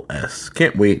Model S.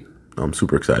 Can't wait. I'm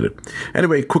super excited.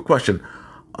 Anyway, quick question.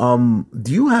 Do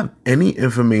you have any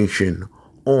information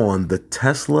on the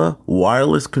Tesla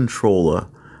wireless controller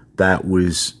that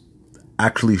was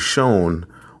actually shown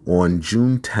on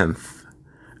June 10th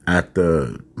at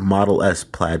the Model S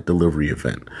Plaid delivery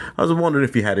event? I was wondering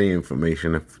if you had any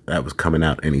information, if that was coming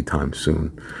out anytime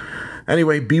soon.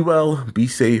 Anyway, be well, be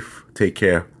safe, take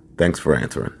care. Thanks for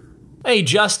answering. Hey,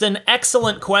 Justin,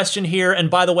 excellent question here. And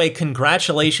by the way,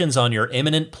 congratulations on your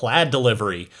imminent Plaid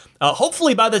delivery.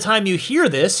 Hopefully by the time you hear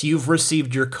this, you've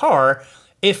received your car.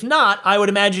 If not, I would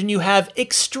imagine you have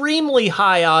extremely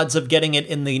high odds of getting it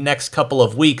in the next couple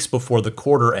of weeks before the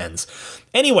quarter ends.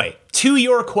 Anyway, to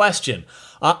your question,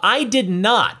 I did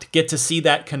not get to see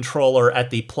that controller at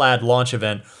the Plaid launch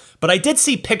event, but I did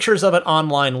see pictures of it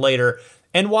online later.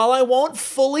 And while I won't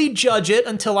fully judge it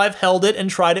until I've held it and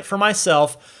tried it for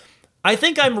myself, I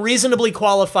think I'm reasonably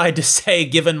qualified to say,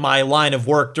 given my line of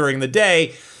work during the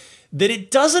day, that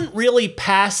it doesn't really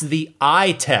pass the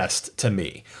eye test to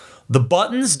me. The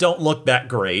buttons don't look that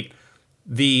great.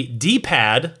 The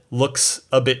D-pad looks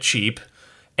a bit cheap.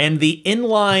 And the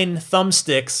inline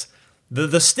thumbsticks,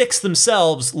 the sticks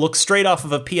themselves look straight off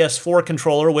of a PS4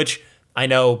 controller, which I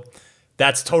know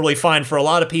that's totally fine for a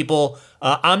lot of people.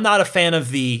 I'm not a fan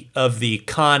of the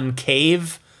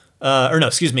convex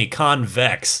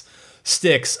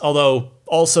sticks, although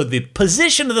also the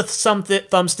position of the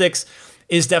thumbsticks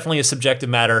is definitely a subjective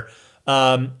matter.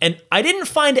 And I didn't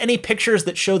find any pictures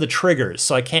that show the triggers,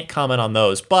 so I can't comment on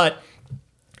those. But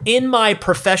in my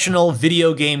professional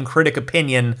video game critic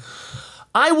opinion,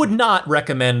 I would not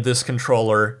recommend this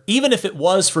controller, even if it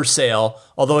was for sale.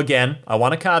 Although, again, I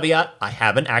want to caveat, I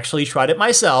haven't actually tried it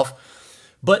myself.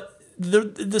 But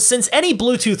since any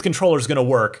Bluetooth controller is going to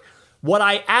work, what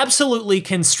I absolutely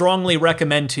can strongly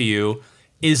recommend to you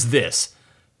is this: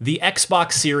 the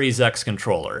Xbox Series X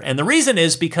controller. And the reason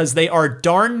is because they are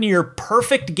darn near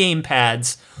perfect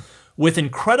gamepads with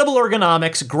incredible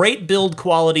ergonomics, great build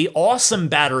quality, awesome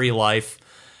battery life.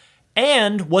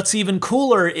 And what's even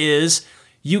cooler is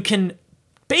you can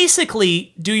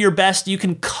basically do your best. You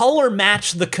can color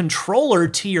match the controller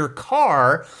to your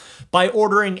car by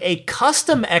ordering a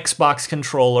custom Xbox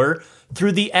controller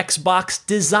through the Xbox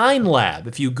Design Lab.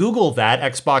 If you Google that,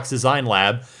 Xbox Design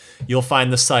Lab, you'll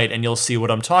find the site and you'll see what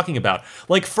I'm talking about.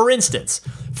 Like, for instance,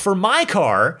 for my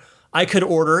car, I could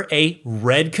order a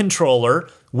red controller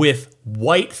with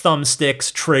white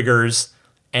thumbsticks, triggers,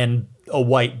 and a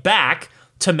white back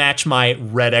to match my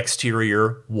red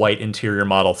exterior, white interior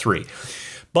Model 3.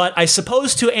 But I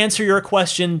suppose to answer your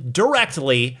question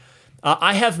directly,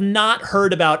 I have not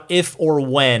heard about if or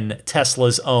when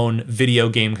Tesla's own video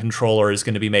game controller is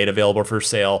going to be made available for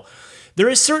sale. There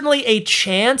is certainly a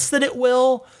chance that it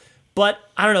will, but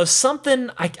I don't know, something,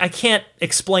 I can't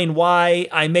explain why.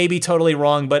 I may be totally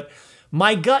wrong, but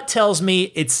my gut tells me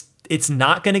it's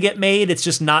not going to get made. It's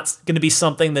just not going to be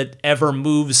something that ever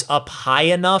moves up high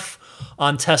enough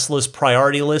on Tesla's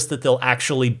priority list that they'll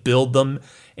actually build them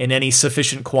in any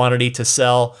sufficient quantity to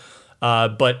sell.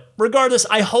 But regardless,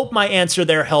 I hope my answer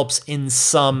there helps in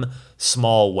some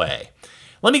small way.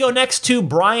 Let me go next to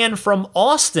Brian from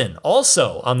Austin,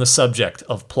 also on the subject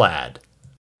of Plaid.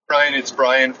 Brian, it's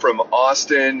Brian from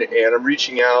Austin, and I'm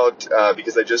reaching out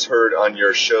because I just heard on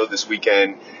your show this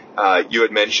weekend you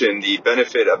had mentioned the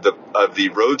benefit of the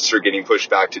Roadster getting pushed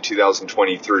back to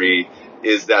 2023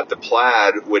 is that the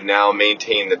Plaid would now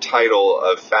maintain the title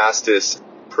of fastest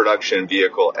production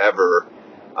vehicle ever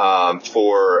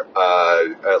for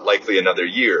likely another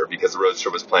year, because the Roadster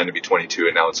was planned to be 22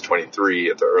 and now it's 23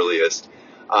 at the earliest.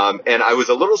 And I was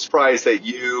a little surprised that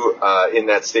you, in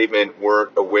that statement,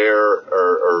 weren't aware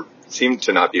or seemed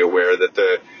to not be aware that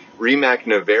the Rimac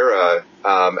Nevera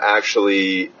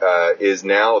actually is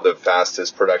now the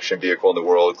fastest production vehicle in the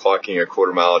world, clocking a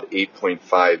quarter mile at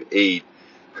 8.58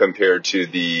 compared to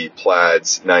the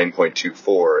Plaid's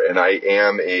 9.24. And I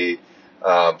am a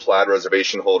Plaid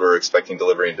reservation holder expecting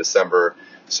delivery in December,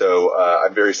 so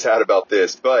I'm very sad about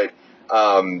this. But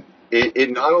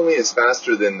it not only is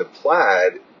faster than the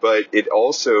Plaid, but it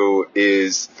also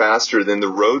is faster than the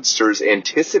Roadster's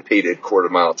anticipated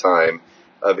quarter-mile time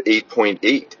of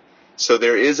 8.8. So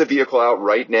there is a vehicle out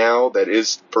right now that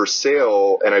is for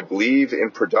sale, and I believe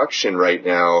in production right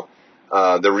now,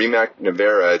 the Rimac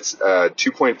Nevera. It's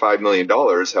 $2.5 million,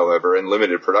 however, in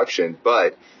limited production,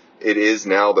 but it is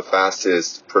now the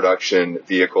fastest production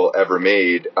vehicle ever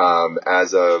made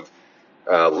as of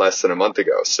less than a month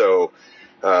ago. So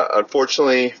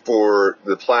unfortunately for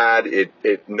the Plaid,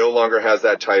 it no longer has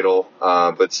that title,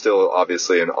 but still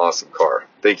obviously an awesome car.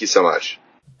 Thank you so much.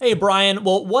 Hey, Brian.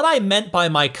 Well, what I meant by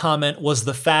my comment was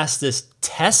the fastest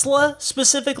Tesla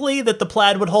specifically, that the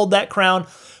Plaid would hold that crown.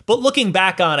 But looking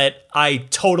back on it, I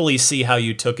totally see how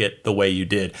you took it the way you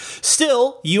did.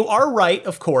 Still, you are right,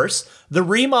 of course. The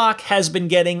Rimac has been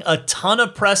getting a ton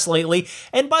of press lately,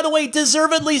 and by the way,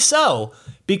 deservedly so,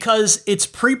 because its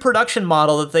pre-production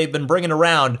model that they've been bringing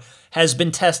around has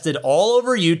been tested all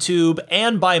over YouTube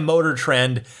and by Motor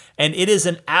Trend, and it is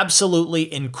an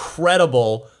absolutely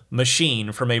incredible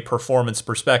machine from a performance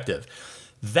perspective.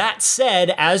 That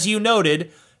said, as you noted,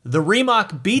 the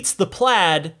Rimac beats the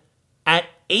Plaid at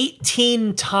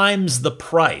 18 times the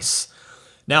price.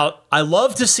 Now, I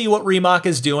love to see what Rimac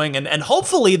is doing, and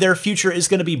hopefully their future is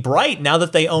going to be bright now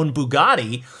that they own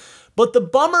Bugatti. But the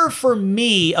bummer for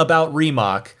me about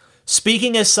Rimac,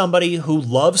 speaking as somebody who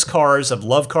loves cars, I've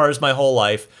loved cars my whole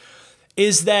life,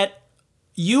 is that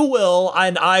you will,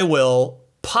 and I will,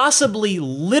 possibly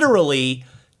literally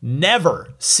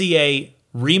never see a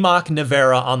Rimac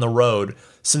Nevera on the road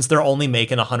since they're only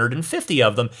making 150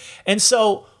 of them. And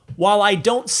so, while I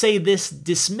don't say this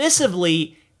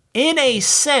dismissively, in a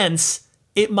sense,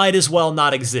 it might as well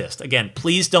not exist. Again,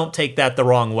 please don't take that the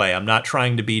wrong way. I'm not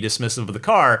trying to be dismissive of the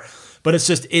car, but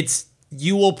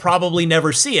you will probably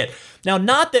never see it. Now,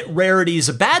 not that rarity is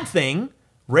a bad thing.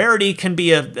 Rarity can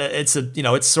be it's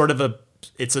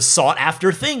a sought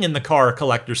after thing in the car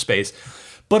collector space.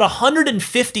 But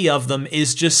 150 of them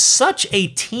is just such a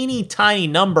teeny tiny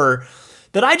number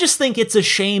that I just think it's a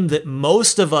shame that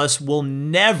most of us will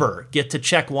never get to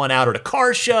check one out at a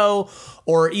car show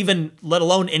or even let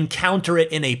alone encounter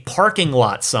it in a parking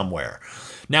lot somewhere.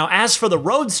 Now, as for the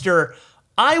Roadster,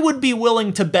 I would be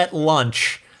willing to bet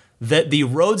lunch that the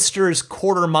Roadster's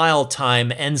quarter-mile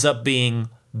time ends up being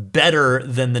better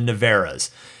than the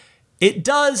Nevera's. It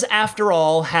does, after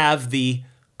all, have the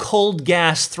cold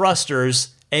gas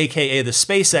thrusters, aka the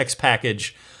SpaceX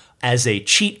package, as a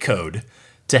cheat code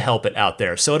to help it out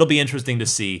there. So it'll be interesting to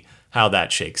see how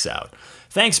that shakes out.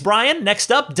 Thanks, Brian.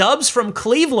 Next up, Dubs from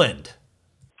Cleveland.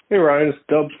 Hey, Ryan. It's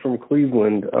Dubs from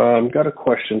Cleveland. Got a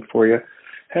question for you.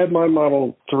 Had my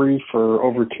Model 3 for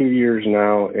over 2 years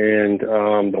now, and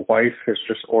the wife has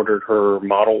just ordered her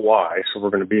Model Y, so we're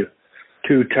going to be a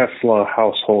 2 Tesla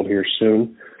household here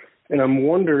soon. And I'm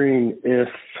wondering if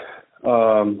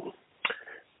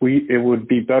it would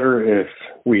be better if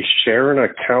we share an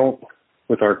account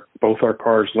with both our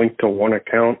cars linked to one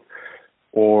account,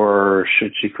 or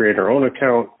should she create her own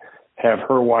account, have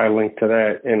her Y linked to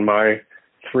that, and my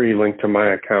 3 linked to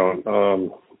my account?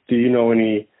 Do you know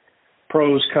any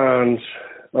pros, cons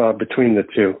between the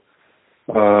two?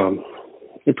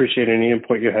 Appreciate any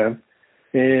input you have.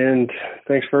 And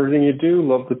thanks for everything you do.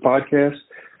 Love the podcast.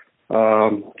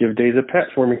 Give Dave a pat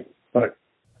for me. Bye.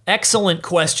 Excellent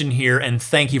question here, and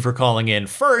thank you for calling in.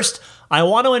 First, I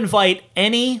want to invite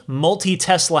any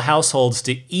multi-Tesla households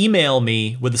to email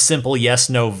me with a simple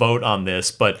yes-no vote on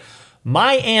this, but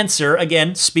my answer,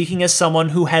 again, speaking as someone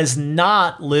who has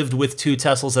not lived with 2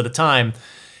 Teslas at a time,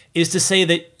 is to say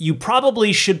that you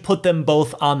probably should put them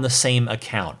both on the same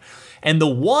account. And the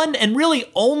one and really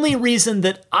only reason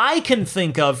that I can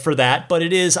think of for that, but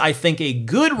it is, I think, a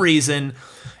good reason,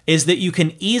 is that you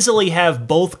can easily have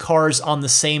both cars on the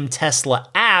same Tesla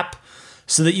app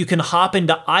so that you can hop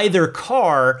into either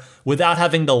car without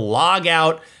having to log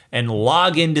out and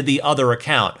log into the other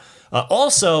account.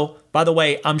 Also, by the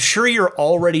way, I'm sure you're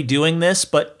already doing this,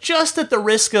 but just at the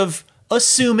risk of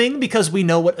assuming, because we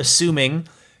know what assuming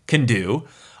can do,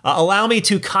 allow me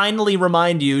to kindly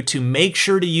remind you to make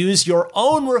sure to use your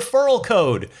own referral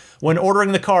code when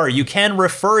ordering the car. You can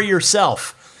refer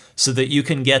yourself so that you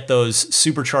can get those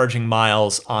supercharging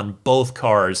miles on both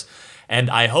cars. And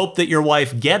I hope that your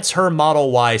wife gets her Model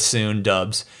Y soon,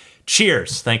 Dubs.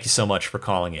 Cheers. Thank you so much for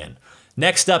calling in.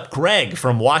 Next up, Greg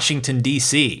from Washington,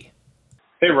 D.C.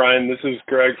 Hey, Ryan. This is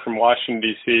Greg from Washington,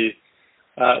 D.C.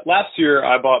 Last year,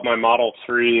 I bought my Model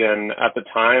 3, and at the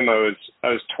time, I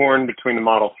was torn between the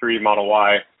Model 3 and Model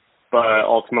Y, but I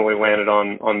ultimately landed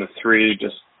on the 3,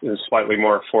 just it was slightly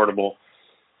more affordable.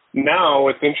 Now,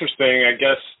 what's interesting, I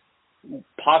guess,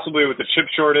 possibly with the chip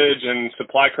shortage and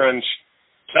supply crunch,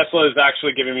 Tesla is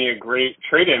actually giving me a great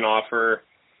trade-in offer.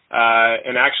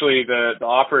 And actually the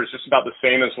offer is just about the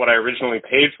same as what I originally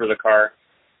paid for the car.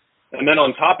 And then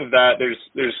on top of that, there's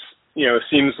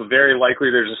seems very likely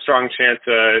there's a strong chance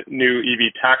a new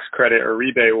EV tax credit or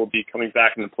rebate will be coming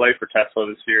back into play for Tesla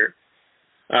this year.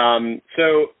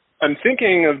 So I'm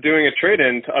thinking of doing a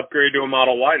trade-in to upgrade to a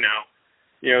Model Y now.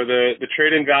 The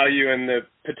trade-in value and the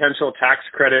potential tax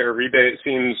credit or rebate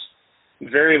seems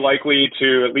very likely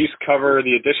to at least cover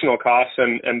the additional costs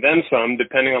and then some,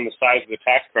 depending on the size of the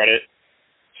tax credit.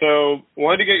 So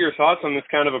wanted to get your thoughts on this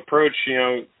kind of approach.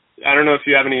 I don't know if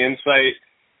you have any insight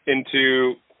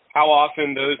into how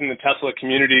often those in the Tesla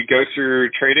community go through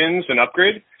trade-ins and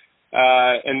upgrade,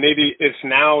 and maybe if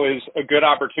now is a good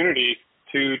opportunity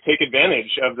to take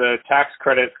advantage of the tax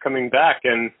credits coming back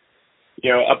and,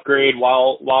 upgrade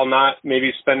while not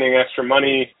maybe spending extra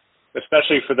money,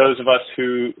 especially for those of us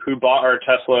who bought our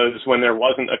Teslas when there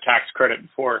wasn't a tax credit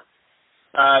before.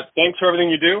 Thanks for everything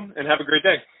you do, and have a great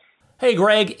day. Hey,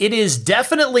 Greg, it is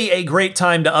definitely a great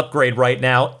time to upgrade right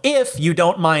now if you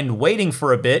don't mind waiting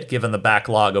for a bit, given the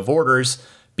backlog of orders,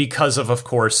 because of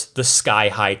course, the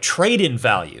sky-high trade-in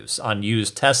values on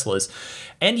used Teslas.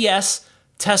 And yes,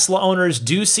 Tesla owners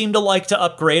do seem to like to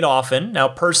upgrade often. Now,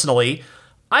 personally,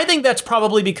 I think that's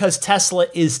probably because Tesla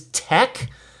is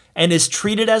tech and is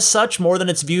treated as such more than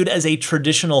it's viewed as a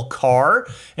traditional car,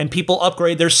 and people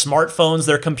upgrade their smartphones,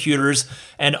 their computers,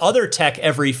 and other tech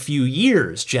every few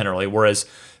years generally, whereas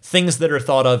things that are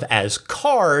thought of as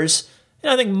cars,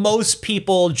 I think most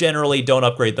people generally don't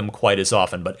upgrade them quite as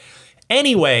often. But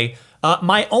anyway,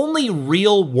 my only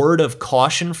real word of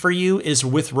caution for you is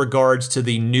with regards to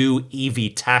the new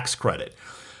EV tax credit.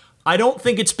 I don't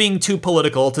think it's being too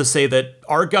political to say that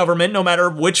our government, no matter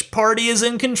which party is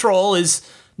in control, is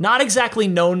not exactly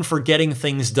known for getting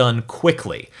things done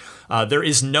quickly. There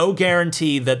is no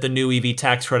guarantee that the new EV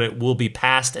tax credit will be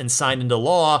passed and signed into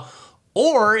law,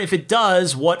 or if it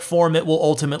does, what form it will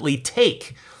ultimately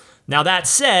take. Now, that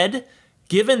said,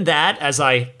 given that, as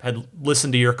I had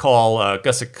listened to your call, I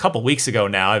guess a couple weeks ago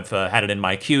now, I've had it in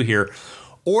my queue here,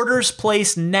 orders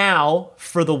placed now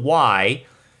for the Y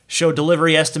show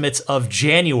delivery estimates of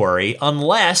January,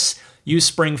 unless you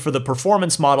spring for the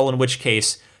performance model, in which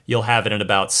case you'll have it in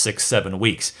about 6-7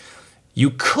 weeks.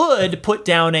 You could put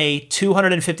down a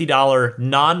 $250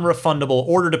 non-refundable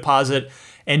order deposit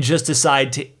and just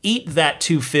decide to eat that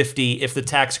 $250 if the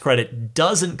tax credit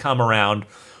doesn't come around,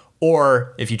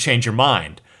 or if you change your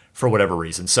mind for whatever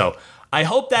reason. So I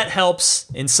hope that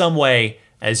helps in some way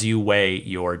as you weigh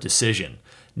your decision.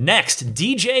 Next,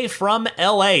 DJ from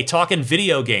LA talking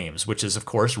video games, which is, of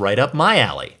course, right up my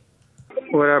alley.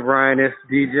 What up, Ryan? It's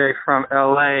DJ from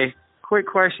LA. Quick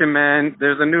question, man.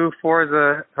 There's a new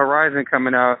Forza Horizon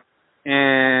coming out,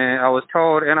 and I was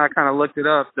told, and I kind of looked it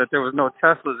up, that there was no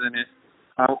Teslas in it.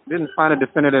 I didn't find a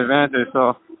definitive answer, so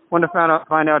I wanted to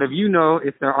find out if you know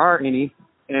if there are any,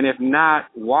 and if not,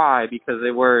 why, because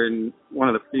they were in one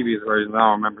of the previous versions. I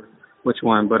don't remember which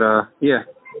one, but yeah.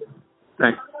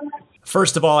 Thanks.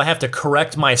 First of all, I have to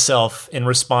correct myself in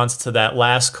response to that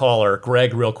last caller,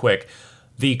 Greg, real quick.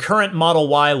 The current Model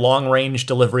Y long-range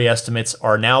delivery estimates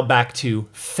are now back to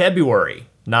February,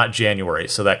 not January,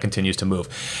 so that continues to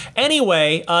move.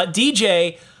 Anyway,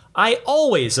 DJ, I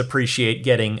always appreciate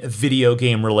getting video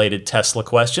game-related Tesla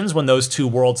questions when those two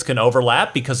worlds can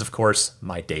overlap, because, of course,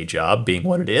 my day job being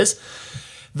what it is.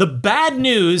 The bad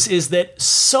news is that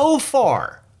so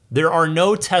far, there are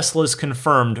no Teslas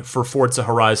confirmed for Forza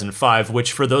Horizon 5,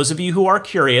 which, for those of you who are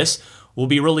curious, will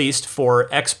be released for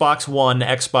Xbox One,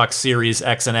 Xbox Series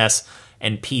X and S,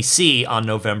 and PC on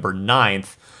November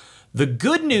 9th. The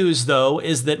good news, though,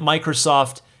 is that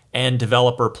Microsoft and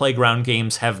developer Playground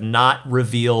Games have not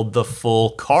revealed the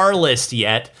full car list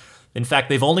yet. In fact,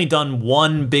 they've only done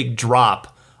one big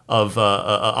drop of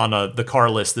the car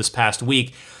list this past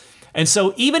week. And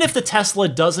so even if the Tesla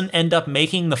doesn't end up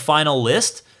making the final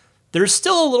list, there's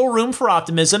still a little room for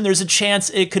optimism. There's a chance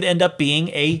it could end up being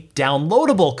a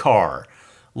downloadable car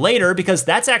later, because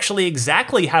that's actually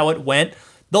exactly how it went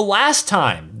the last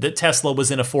time that Tesla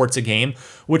was in a Forza game,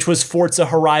 which was Forza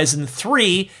Horizon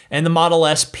 3, and the Model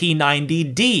S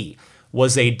P90D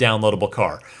was a downloadable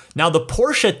car. Now, the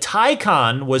Porsche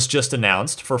Taycan was just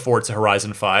announced for Forza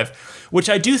Horizon 5, which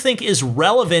I do think is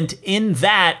relevant in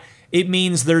that it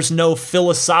means there's no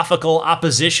philosophical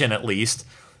opposition, at least,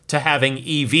 to having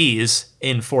EVs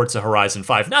in Forza Horizon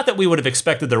 5. Not that we would have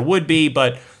expected there would be,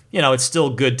 but, it's still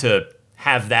good to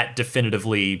have that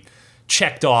definitively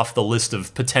checked off the list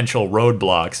of potential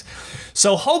roadblocks.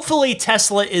 So hopefully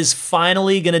Tesla is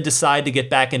finally going to decide to get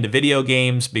back into video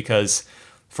games, because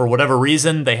For whatever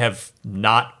reason, they have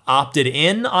not opted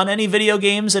in on any video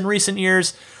games in recent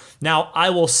years. Now, I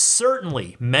will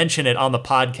certainly mention it on the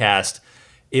podcast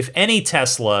if any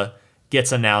Tesla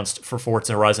gets announced for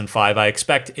Forza Horizon 5. I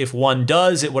expect if one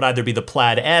does, it would either be the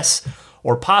Plaid S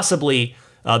or possibly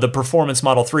the Performance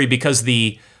Model 3, because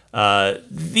these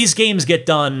games get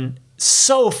done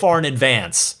so far in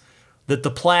advance that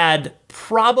the Plaid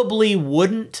probably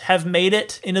wouldn't have made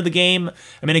it into the game.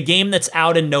 I mean, a game that's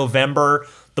out in November,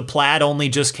 the Plaid only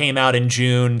just came out in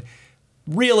June.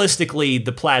 Realistically,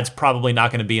 the Plaid's probably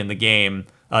not going to be in the game,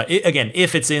 again,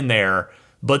 if it's in there.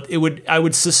 But I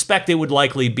would suspect it would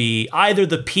likely be either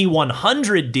the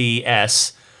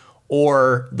P100DS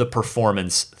or the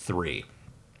Performance 3.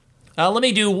 Let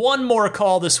me do one more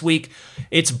call this week.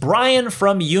 It's Brian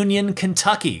from Union,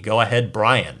 Kentucky. Go ahead,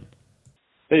 Brian.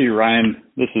 Hey, Ryan.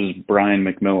 This is Brian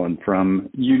McMillan from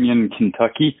Union,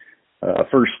 Kentucky.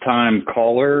 First-time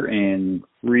caller and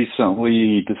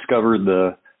recently discovered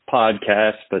the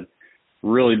podcast, but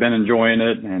really been enjoying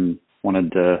it and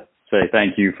wanted to say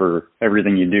thank you for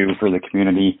everything you do for the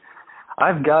community.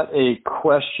 I've got a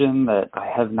question that I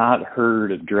have not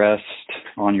heard addressed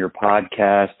on your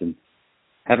podcast and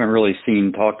haven't really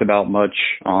seen talked about much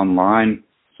online.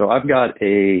 So I've got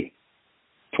a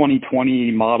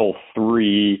 2020 Model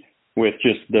 3 with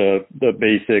just the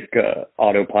basic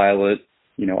autopilot,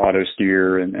 auto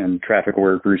steer and traffic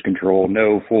aware cruise control,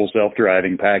 no full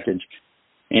self-driving package.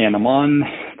 And I'm on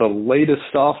the latest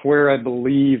software, I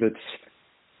believe it's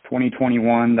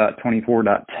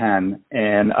 2021.24.10.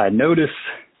 And I notice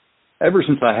ever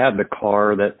since I had the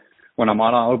car that when I'm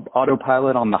on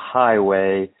autopilot on the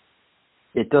highway,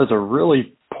 it does a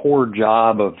really poor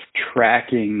job of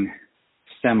tracking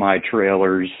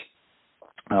semi-trailers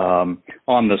on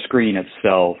the screen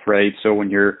itself, right? So when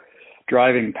you're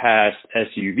driving past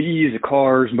SUVs,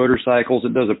 cars, motorcycles,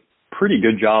 it does a pretty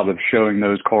good job of showing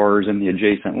those cars in the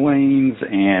adjacent lanes,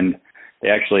 and they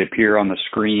actually appear on the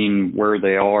screen where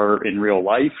they are in real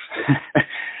life,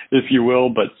 if you will.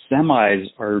 But semis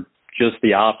are just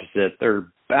the opposite. They're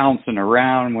bouncing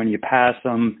around when you pass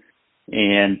them,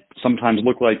 and sometimes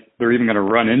look like they're even going to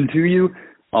run into you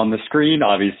on the screen.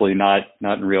 Obviously not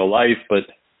in real life, but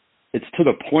it's to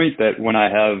the point that when I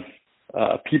have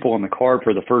people in the car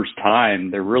for the first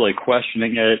time, they're really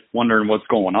questioning it, wondering what's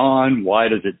going on, why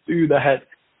does it do that,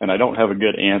 and I don't have a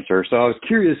good answer. So I was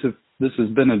curious if this has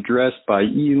been addressed by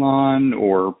Elon,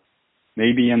 or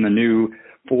maybe in the new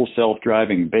full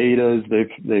self-driving betas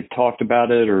they've talked about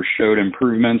it or showed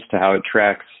improvements to how it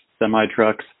tracks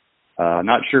semi-trucks.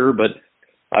 Not sure, but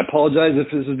I apologize if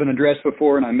this has been addressed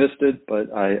before and I missed it,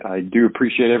 but I do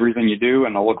appreciate everything you do,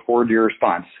 and I look forward to your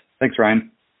response. Thanks,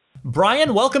 Ryan.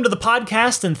 Brian, welcome to the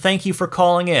podcast, and thank you for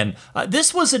calling in.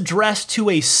 This was addressed to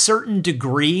a certain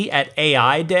degree at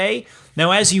AI Day.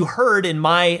 Now, as you heard in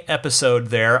my episode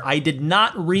there, I did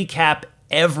not recap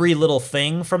every little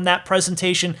thing from that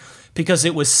presentation because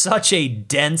it was such a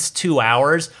dense 2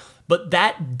 hours, but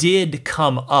that did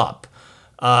come up.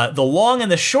 The long and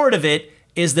the short of it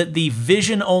is that the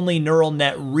vision-only neural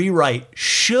net rewrite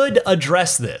should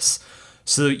address this.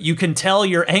 So you can tell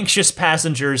your anxious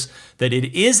passengers that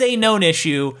it is a known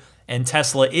issue and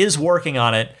Tesla is working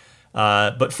on it.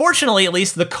 But fortunately, at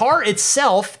least, the car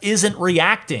itself isn't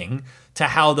reacting to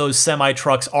how those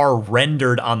semi-trucks are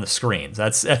rendered on the screens.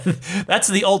 That's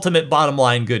the ultimate bottom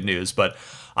line good news. But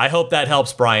I hope that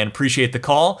helps, Brian. Appreciate the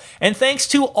call. And thanks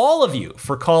to all of you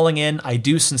for calling in. I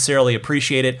do sincerely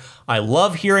appreciate it. I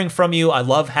love hearing from you. I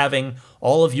love having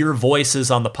all of your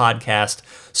voices on the podcast.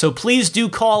 So please do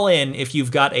call in if you've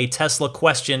got a Tesla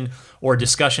question or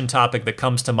discussion topic that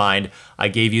comes to mind. I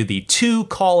gave you the 2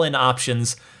 call-in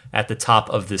options at the top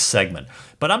of this segment.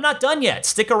 But I'm not done yet.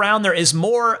 Stick around. There is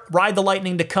more Ride the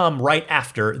Lightning to come right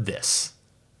after this.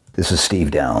 This is Steve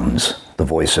Downs, the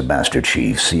voice of Master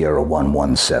Chief, Sierra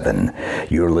 117.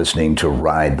 You're listening to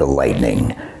Ride the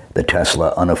Lightning, the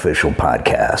Tesla unofficial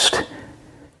podcast.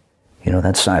 You know,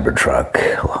 that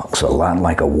Cybertruck looks a lot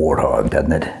like a warthog,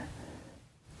 doesn't it?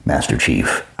 Master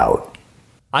Chief, out.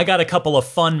 I got a couple of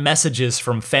fun messages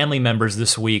from family members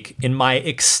this week. In my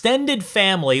extended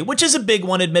family, which is a big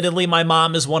one, admittedly, my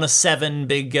mom is one of 7,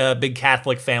 big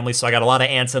Catholic family, so I got a lot of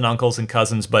aunts and uncles and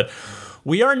cousins, but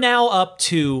we are now up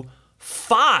to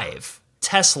 5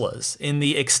 Teslas in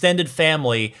the extended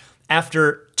family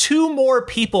after 2 more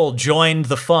people joined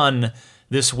the fun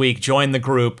this week, joined the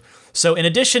group. So in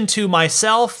addition to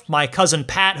myself, my cousin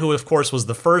Pat, who of course was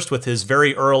the first with his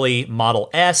very early Model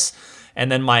S,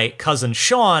 and then my cousin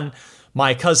Sean,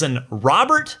 my cousin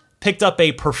Robert picked up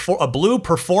a blue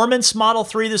Performance Model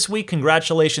 3 this week.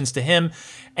 Congratulations to him.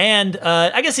 And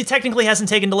I guess he technically hasn't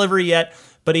taken delivery yet,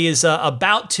 but he is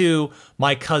about to.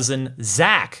 My cousin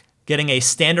Zach getting a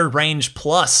Standard Range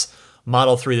Plus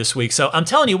Model 3 this week. So I'm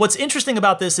telling you, what's interesting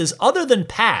about this is, other than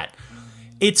Pat,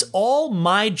 it's all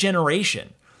my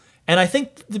generation. And I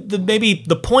think maybe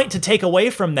the point to take away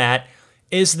from that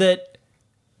is that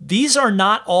these are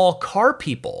not all car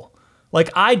people.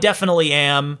 Like, I definitely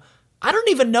am. I don't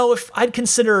even know if I'd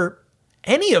consider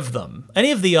any of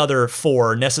the other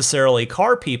four necessarily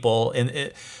car people.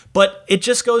 But it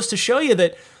just goes to show you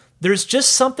that there's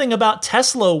just something about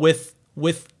Tesla with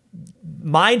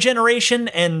my generation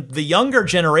and the younger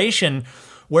generation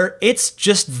where it's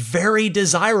just very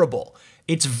desirable.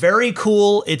 It's very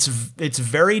cool. It's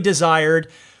very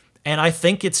desired. And I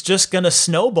think it's just going to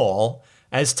snowball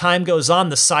as time goes on.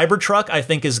 The Cybertruck, I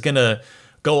think, is going to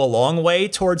go a long way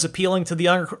towards appealing to the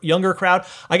younger crowd.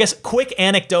 I guess quick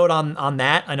anecdote on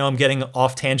that. I know I'm getting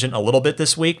off tangent a little bit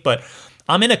this week, but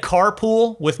I'm in a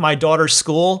carpool with my daughter's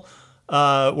school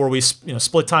where we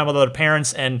split time with other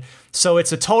parents. And so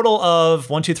it's a total of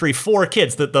 4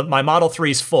 kids. My Model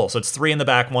 3 is full. So it's 3 in the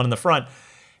back, 1 in the front.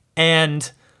 And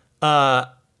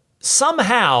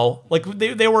somehow, like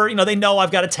they were, they know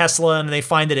I've got a Tesla and they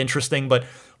find it interesting. But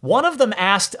one of them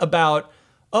asked about,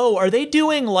 oh, are they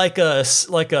doing like a,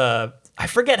 I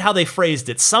forget how they phrased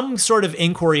it, some sort of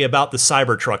inquiry about the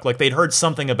Cybertruck, like they'd heard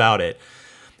something about it.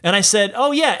 And I said,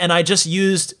 oh yeah, and I just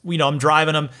used, I'm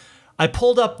driving them. I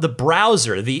pulled up the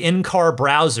browser, the in-car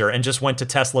browser, and just went to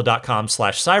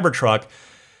tesla.com/Cybertruck,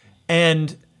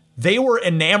 and they were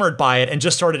enamored by it and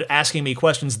just started asking me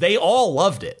questions. They all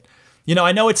loved it.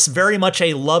 I know it's very much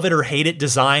a love it or hate it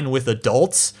design with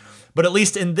adults, but at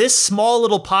least in this small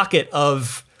little pocket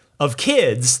of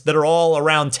kids that are all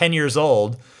around 10 years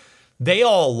old, they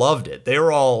all loved it. They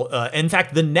were all, in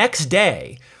fact, the next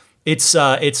day, it's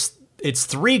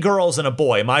 3 girls and a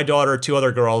boy, my daughter, 2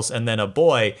 other girls, and then a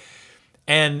boy.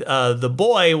 And the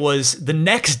boy was, the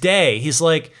next day, he's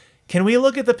like, can we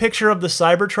look at the picture of the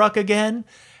Cybertruck again?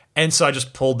 And so I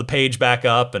just pulled the page back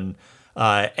up. And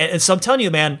so I'm telling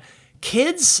you, man,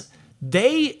 kids,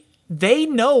 they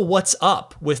know what's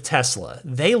up with Tesla.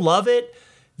 They love it.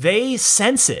 They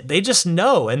sense it. They just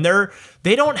know. And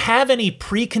they don't have any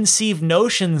preconceived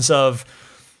notions of,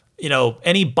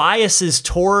 any biases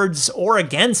towards or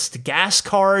against gas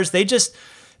cars. They just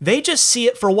see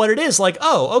it for what it is. Like,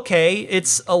 oh, okay,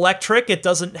 it's electric. It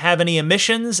doesn't have any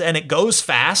emissions and it goes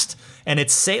fast and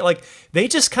it's safe. Like, they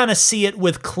just kind of see it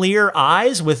with clear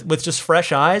eyes, with just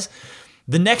fresh eyes.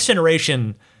 The next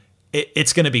generation,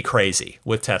 it's going to be crazy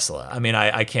with Tesla. I mean,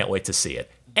 I can't wait to see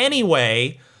it.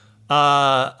 Anyway,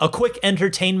 a quick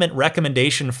entertainment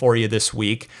recommendation for you this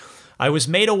week. I was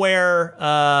made aware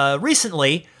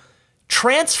recently,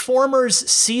 Transformers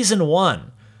Season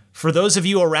 1. For those of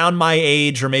you around my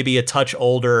age or maybe a touch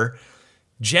older,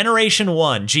 Generation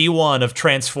 1, G1 of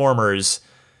Transformers,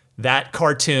 that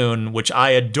cartoon, which I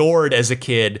adored as a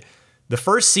kid, the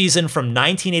first season from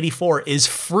 1984 is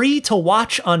free to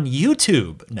watch on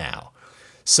YouTube now.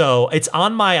 So it's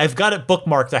on I've got it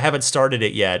bookmarked. I haven't started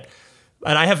it yet.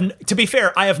 And to be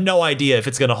fair, I have no idea if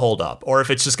it's going to hold up or if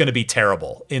it's just going to be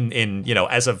terrible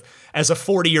as a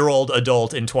 40-year-old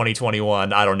adult in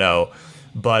 2021. I don't know.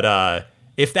 But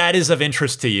if that is of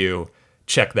interest to you,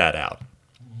 check that out.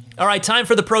 All right, time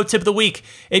for the pro tip of the week.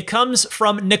 It comes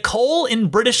from Nicole in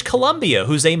British Columbia,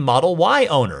 who's a Model Y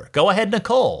owner. Go ahead,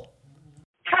 Nicole.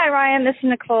 Hi, Ryan. This is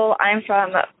Nicole. I'm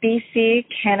from BC,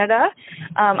 Canada.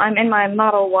 I'm in my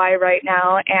Model Y right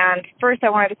now. And first, I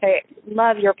wanted to say,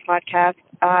 love your podcast.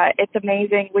 It's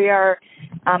amazing. We are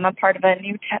a part of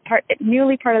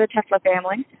newly part of the Tesla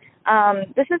family.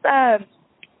 This is a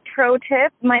pro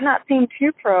tip. Might not seem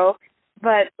too pro,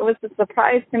 but it was a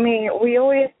surprise to me. We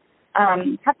always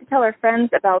have to tell our friends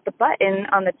about the button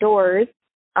on the doors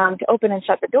to open and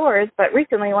shut the doors. But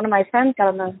recently, one of my friends got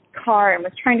in the car and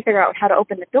was trying to figure out how to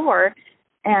open the door,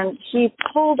 and he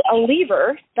pulled a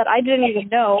lever that I didn't even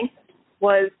know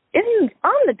was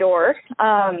on the door,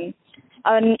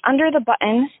 under the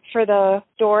button for the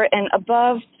door and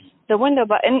above the window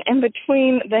button, in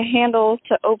between the handles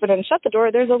to open and shut the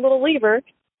door, there's a little lever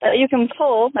that you can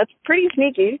pull. That's pretty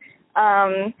sneaky,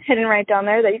 hidden right down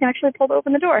there, that you can actually pull to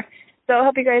open the door. So I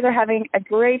hope you guys are having a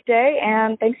great day,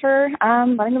 and thanks for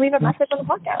letting me leave a message on the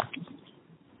podcast.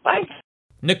 Bye.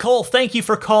 Nicole, thank you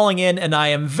for calling in, and I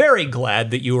am very glad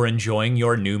that you are enjoying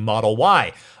your new Model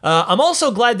Y. I'm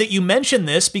also glad that you mentioned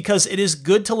this because it is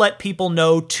good to let people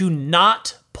know to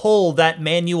not pull that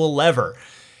manual lever.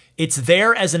 It's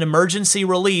there as an emergency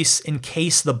release in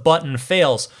case the button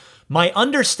fails. My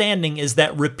understanding is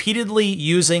that repeatedly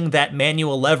using that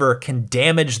manual lever can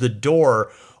damage the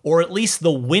door, or at least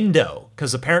the window,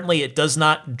 because apparently it does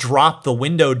not drop the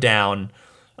window down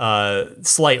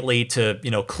slightly to,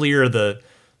 clear the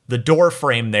door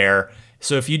frame there.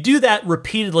 So if you do that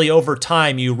repeatedly over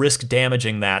time, you risk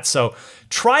damaging that. So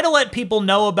try to let people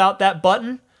know about that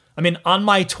button. I mean, on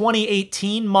my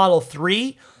 2018 Model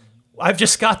 3, I've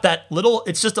just got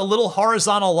it's just a little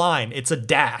horizontal line. It's a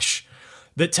dash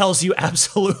that tells you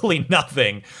absolutely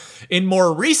nothing. In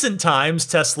more recent times,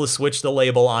 Tesla switched the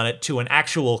label on it to an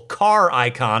actual car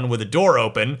icon with a door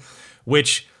open,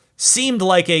 which seemed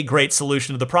like a great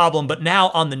solution to the problem. But now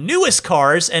on the newest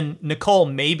cars, and Nicole,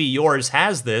 maybe yours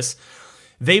has this,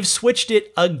 they've switched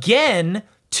it again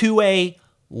to a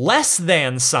less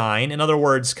than sign. In other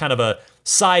words, kind of a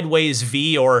sideways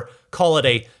V, or call it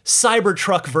a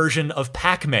Cybertruck version of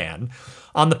Pac-Man.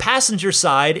 On the passenger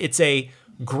side, it's a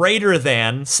greater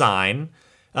than sign,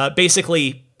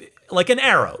 basically like an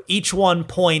arrow. Each one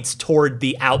points toward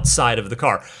the outside of the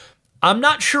car. I'm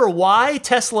not sure why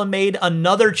Tesla made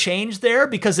another change there,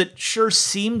 because it sure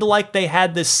seemed like they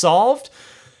had this solved,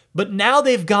 but now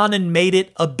they've gone and made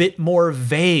it a bit more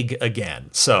vague again.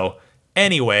 So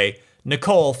anyway,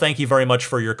 Nicole, thank you very much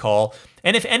for your call.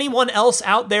 And if anyone else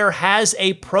out there has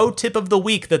a pro tip of the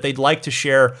week that they'd like to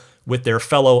share with their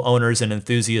fellow owners and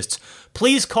enthusiasts,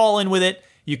 please call in with it.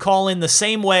 You call in the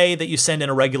same way that you send in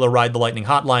a regular Ride the Lightning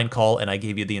hotline call, and I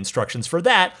gave you the instructions for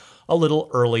that a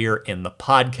little earlier in the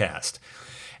podcast.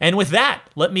 And with that,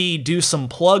 let me do some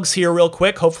plugs here real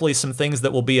quick, hopefully some things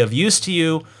that will be of use to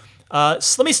you.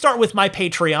 So let me start with my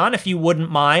Patreon, if you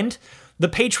wouldn't mind. The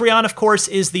Patreon, of course,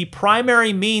 is the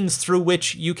primary means through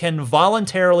which you can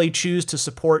voluntarily choose to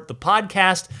support the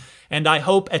podcast, and I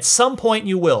hope at some point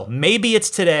you will. Maybe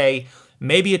it's today,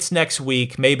 maybe it's next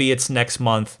week, maybe it's next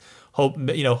month.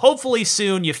 Hopefully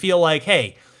soon you feel like,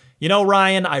 hey,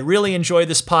 Ryan, I really enjoy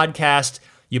this podcast.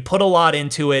 You put a lot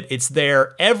into it. It's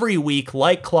there every week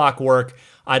like clockwork.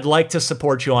 I'd like to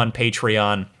support you on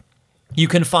Patreon. You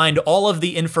can find all of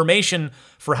the information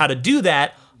for how to do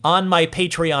that on my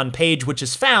Patreon page, which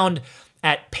is found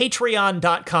at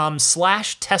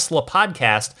patreon.com/Tesla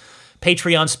podcast.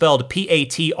 Patreon spelled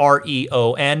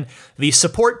Patreon. The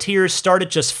support tiers start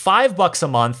at just $5 a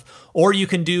month, or you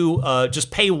can do just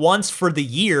pay once for the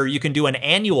year. You can do an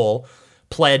annual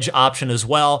pledge option as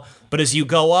well. But as you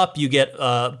go up, you get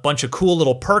a bunch of cool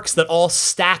little perks that all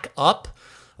stack up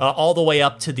all the way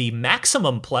up to the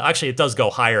maximum pledge. Actually, it does go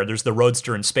higher. There's the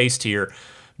Roadster and Space tier.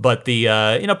 But the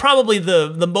probably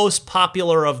the most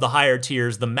popular of the higher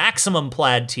tiers, the maximum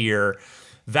Plaid tier,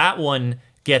 that one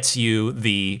gets you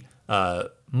the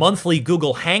monthly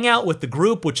Google Hangout with the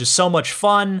group, which is so much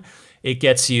fun. It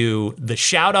gets you the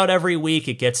shout out every week.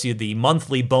 It gets you the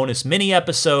monthly bonus mini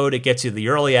episode. It gets you the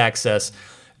early access.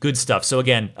 Good stuff. So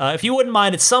again, if you wouldn't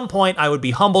mind, at some point, I would be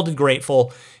humbled and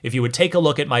grateful if you would take a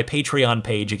look at my Patreon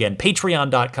page. Again,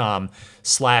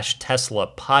 patreon.com/Tesla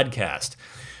podcast.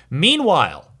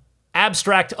 Meanwhile,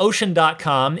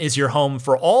 AbstractOcean.com is your home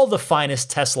for all the finest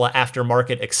Tesla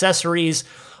aftermarket accessories,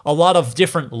 a lot of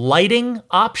different lighting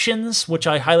options, which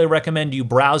I highly recommend you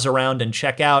browse around and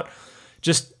check out.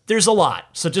 There's a lot,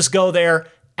 so just go there,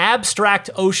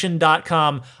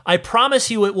 AbstractOcean.com. I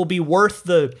promise you it will be worth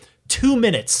the 2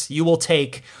 minutes you will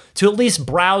take to at least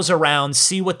browse around,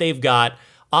 see what they've got.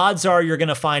 Odds are you're going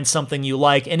to find something you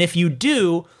like, and if you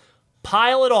do,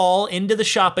 pile it all into the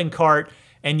shopping cart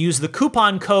and use the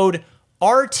coupon code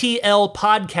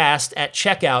RTLPodcast at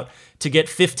checkout to get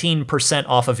 15%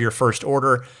 off of your first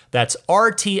order. That's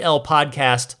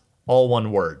RTLPodcast, all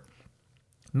one word.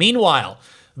 Meanwhile,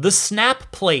 the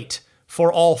snap plate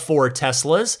for all 4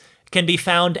 Teslas can be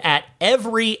found at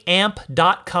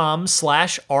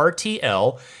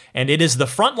everyamp.com/RTL, and it is the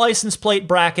front license plate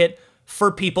bracket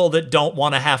for people that don't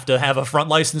want to have a front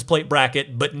license plate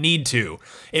bracket, but need to.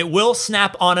 It will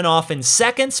snap on and off in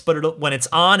seconds, but when it's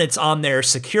on there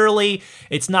securely.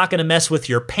 It's not going to mess with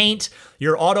your paint,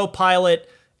 your autopilot,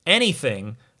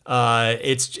 anything.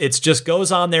 It's just goes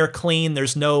on there clean.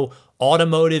 There's no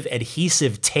automotive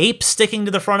adhesive tape sticking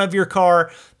to the front of your car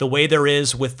the way there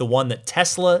is with the one that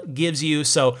Tesla gives you.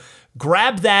 So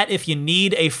grab that if you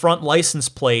need a front license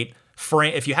plate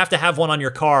frame, if you have to have one on your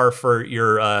car for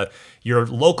your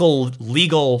local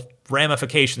legal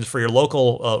ramifications, for your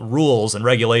local rules and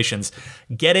regulations.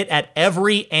 Get it at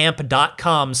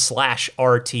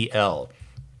everyamp.com/RTL.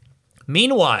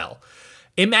 Meanwhile,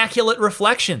 Immaculate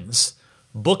Reflections,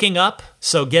 booking up,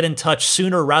 so get in touch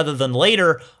sooner rather than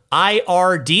later,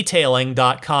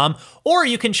 irdetailing.com, or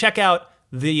you can check out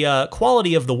the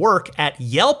quality of the work at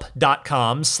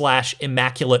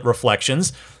yelp.com/Immaculate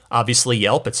Reflections. Obviously,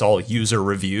 Yelp, it's all user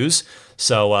reviews,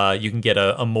 so you can get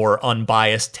a more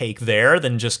unbiased take there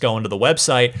than just going to the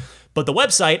website. But the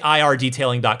website,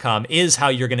 irdetailing.com, is how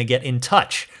you're going to get in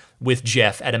touch with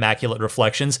Jeff at Immaculate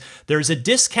Reflections. There's a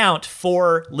discount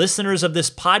for listeners of this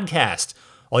podcast.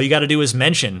 All you got to do is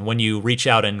mention when you reach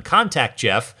out and contact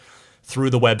Jeff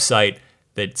through the website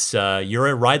that you're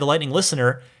a Ride the Lightning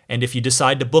listener, and if you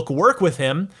decide to book work with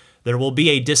him, there will be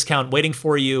a discount waiting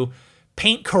for you.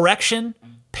 Paint correction,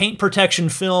 paint protection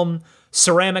film,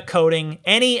 ceramic coating,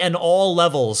 any and all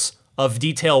levels of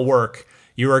detail work.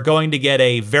 You are going to get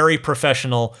a very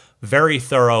professional, very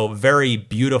thorough, very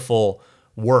beautiful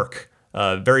work,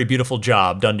 very beautiful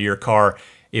job done to your car.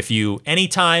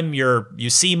 Anytime you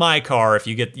see my car,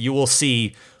 you will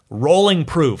see rolling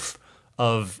proof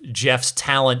of Jeff's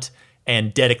talent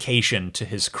and dedication to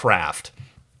his craft.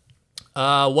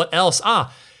 What else?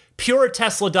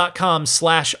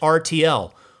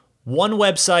 puretesla.com/RTL. One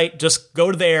website, just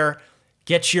go there,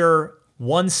 get your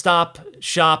one-stop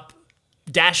shop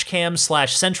dash cam /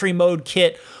 Sentry Mode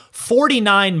kit,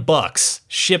 $49,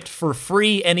 shipped for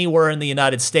free anywhere in the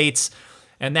United States,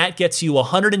 and that gets you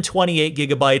 128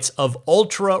 gigabytes of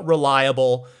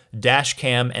ultra-reliable dash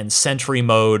cam and Sentry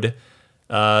Mode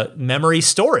memory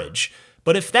storage.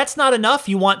 But if that's not enough,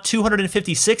 you want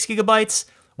 256 gigabytes,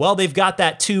 well, they've got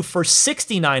that too for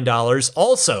 $69,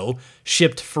 also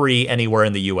shipped free anywhere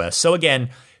in the US. So again,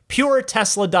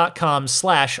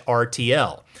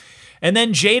 puretesla.com/RTL. And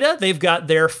then Jada, they've got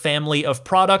their family of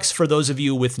products for those of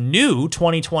you with new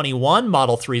 2021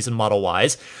 Model 3s and Model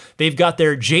Ys. They've got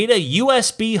their Jada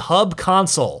USB hub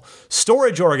console,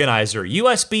 storage organizer,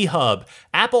 USB hub,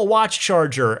 Apple Watch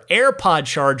charger, AirPod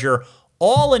charger,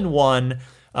 all in one.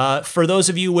 For those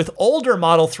of you with older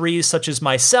Model 3s, such as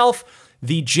myself,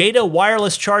 the Jada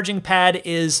wireless charging pad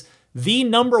is the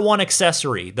number one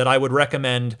accessory that I would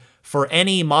recommend for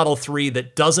any Model 3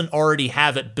 that doesn't already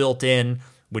have it built in,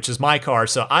 which is my car.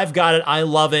 So I've got it. I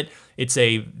love it. It's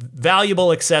a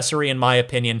valuable accessory in my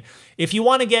opinion. If you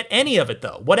want to get any of it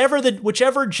though, whichever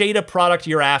Jada product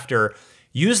you're after,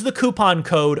 use the coupon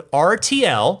code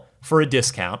RTL for a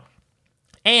discount.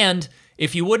 And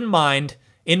if you wouldn't mind,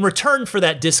 in return for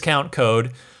that discount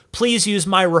code, please use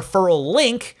my referral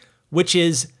link, which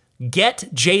is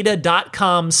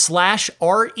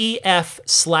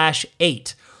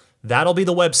getjada.com/REF/8. That'll be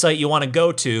the website you want to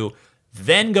go to.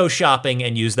 Then go shopping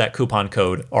and use that coupon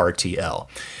code RTL.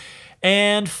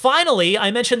 And finally,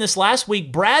 I mentioned this last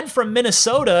week, Brad from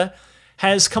Minnesota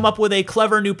has come up with a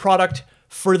clever new product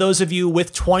for those of you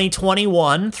with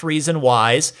 2021 3s and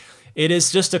Ys. It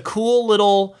is just a cool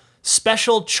little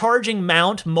special charging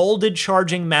mount, molded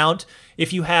charging mount.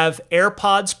 If you have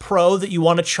AirPods Pro that you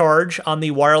want to charge on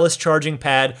the wireless charging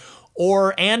pad,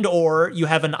 or you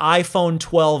have an iPhone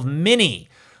 12 mini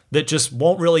that just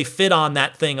won't really fit on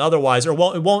that thing otherwise, or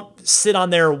it won't sit on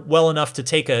there well enough to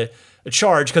take a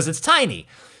charge because it's tiny.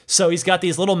 So he's got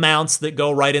these little mounts that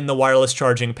go right in the wireless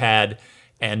charging pad,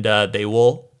 and they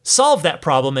will solve that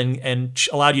problem and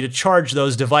allow you to charge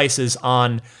those devices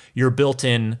on your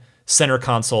built-in center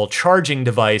console charging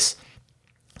device.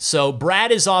 So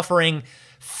Brad is offering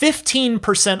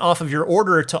 15% off of your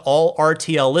order to all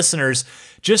RTL listeners.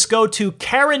 Just go to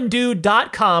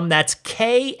carandu.com, that's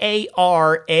KARANDU.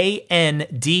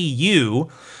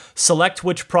 Select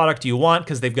which product you want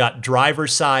because they've got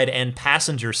driver's side and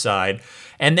passenger side,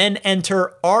 and then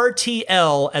enter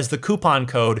RTL as the coupon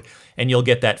code, and you'll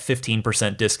get that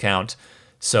 15% discount.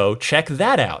 So check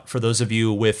that out for those of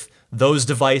you with those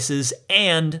devices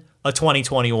and a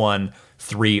 2021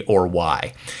 3 or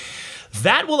Y.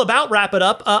 That will about wrap it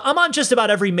up. I'm on just about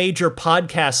every major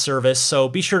podcast service, so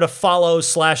be sure to follow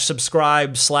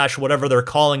 /subscribe / whatever they're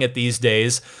calling it these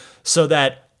days, so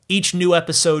that each new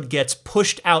episode gets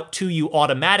pushed out to you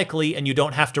automatically and you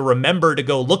don't have to remember to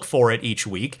go look for it each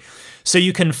week. So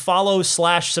you can follow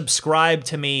 /subscribe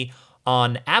to me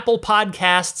on Apple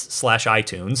Podcasts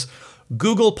 /iTunes,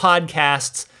 Google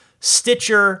Podcasts,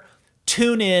 Stitcher,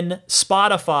 TuneIn,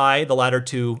 Spotify, the latter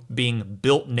two being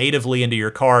built natively into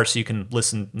your car so you can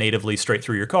listen natively straight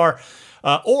through your car.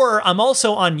 Or I'm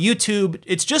also on YouTube.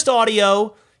 It's just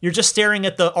audio. You're just staring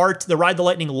at the Ride the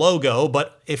Lightning logo,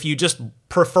 but if you just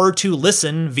prefer to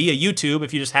listen via YouTube,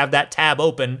 if you just have that tab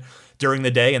open during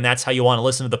the day and that's how you want to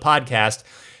listen to the podcast,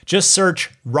 just search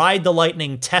Ride the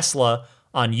Lightning Tesla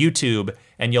on YouTube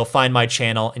and you'll find my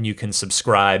channel and you can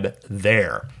subscribe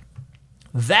there.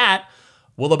 That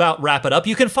will about wrap it up.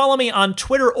 You can follow me on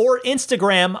Twitter or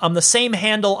Instagram. I'm the same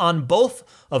handle on both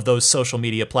of those social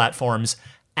media platforms,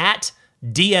 at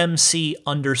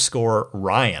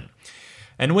DMC_Ryan.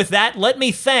 And with that, let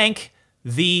me thank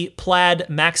the Plaid,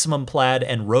 Maximum Plaid,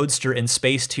 and Roadster in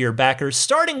Space tier backers,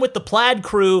 starting with the Plaid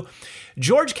crew: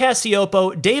 George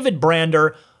Cassiopo, David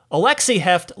Brander, Alexi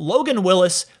Heft, Logan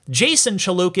Willis, Jason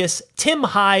Chalukas, Tim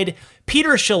Hyde,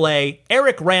 Peter Chalet,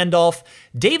 Eric Randolph,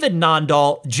 David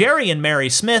Nondahl, Jerry and Mary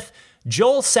Smith,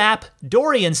 Joel Sapp,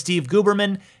 Dory and Steve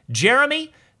Guberman,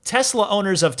 Jeremy, Tesla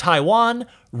Owners of Taiwan,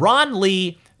 Ron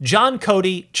Lee, John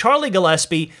Cody, Charlie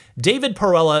Gillespie, David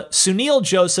Perella, Sunil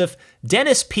Joseph,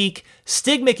 Dennis Peak,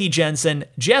 Stig Mickey Jensen,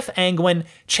 Jeff Angwin,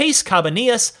 Chase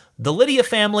Cabanillas, the Lydia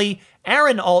family,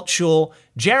 Aaron Altschul,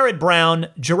 Jared Brown,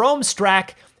 Jerome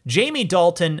Strack, Jamie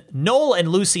Dalton, Noel and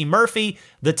Lucy Murphy,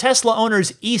 the Tesla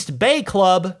Owners East Bay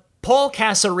Club, Paul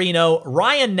Casarino,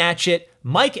 Ryan Natchett,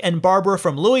 Mike and Barbara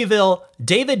from Louisville,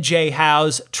 David J.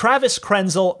 Howes, Travis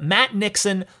Krenzel, Matt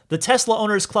Nixon, the Tesla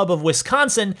Owners Club of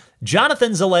Wisconsin,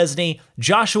 Jonathan Zalesny,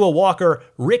 Joshua Walker,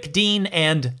 Rick Dean,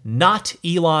 and not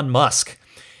Elon Musk.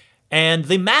 And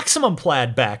the Maximum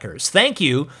Plaid backers, thank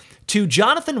you to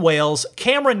Jonathan Wales,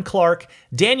 Cameron Clark,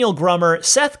 Daniel Grummer,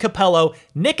 Seth Capello,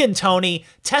 Nick and Tony,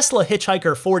 Tesla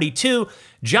Hitchhiker 42,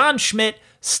 John Schmidt,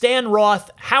 Stan Roth,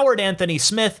 Howard Anthony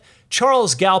Smith,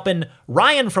 Charles Galpin,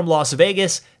 Ryan from Las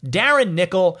Vegas, Darren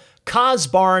Nickel,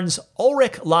 Kaz Barnes,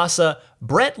 Ulrich Lassa,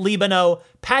 Brett Libano,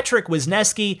 Patrick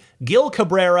Wisniewski, Gil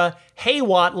Cabrera, Hay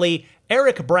Watley,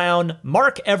 Eric Brown,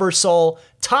 Mark Eversole,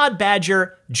 Todd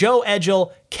Badger, Joe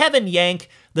Edgel, Kevin Yank,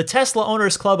 the Tesla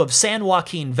Owners Club of San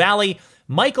Joaquin Valley,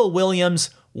 Michael Williams,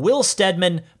 Will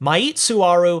Stedman, Mait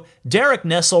Suaru, Derek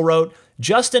Nesselrote,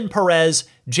 Justin Perez,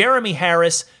 Jeremy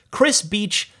Harris, Chris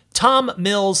Beach, Tom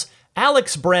Mills,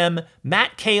 Alex Brem,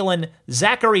 Matt Kalin,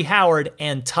 Zachary Howard,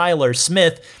 and Tyler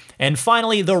Smith. And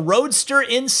finally, the Roadster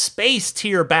in Space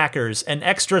tier backers. An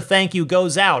extra thank you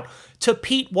goes out to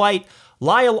Pete White,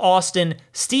 Lyle Austin,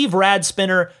 Steve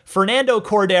Radspinner, Fernando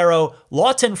Cordero,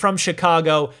 Lawton from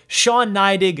Chicago, Sean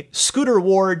Neidig, Scooter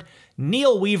Ward,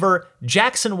 Neil Weaver,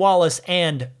 Jackson Wallace,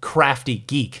 and Crafty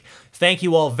Geek. Thank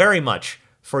you all very much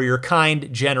for your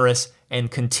kind, generous,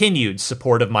 and continued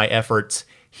support of my efforts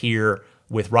here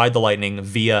with Ride the Lightning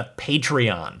via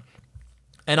Patreon.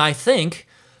 And I think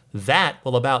that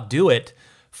will about do it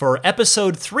for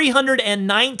episode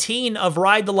 319 of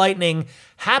Ride the Lightning.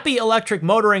 Happy electric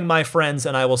motoring, my friends,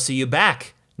 and I will see you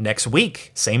back next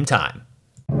week, same time.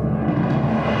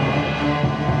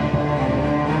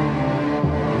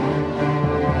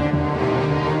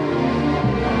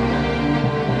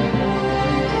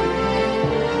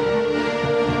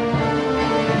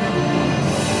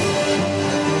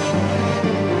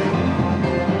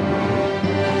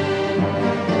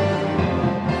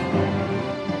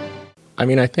 I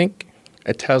mean, I think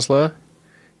a Tesla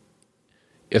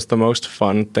is the most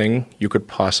fun thing you could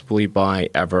possibly buy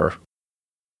ever.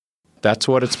 That's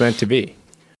what it's meant to be.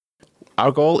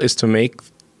 Our goal is to make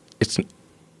it's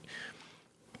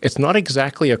not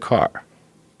exactly a car.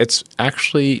 It's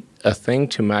actually a thing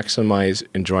to maximize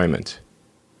enjoyment.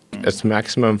 It's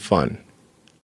maximum fun.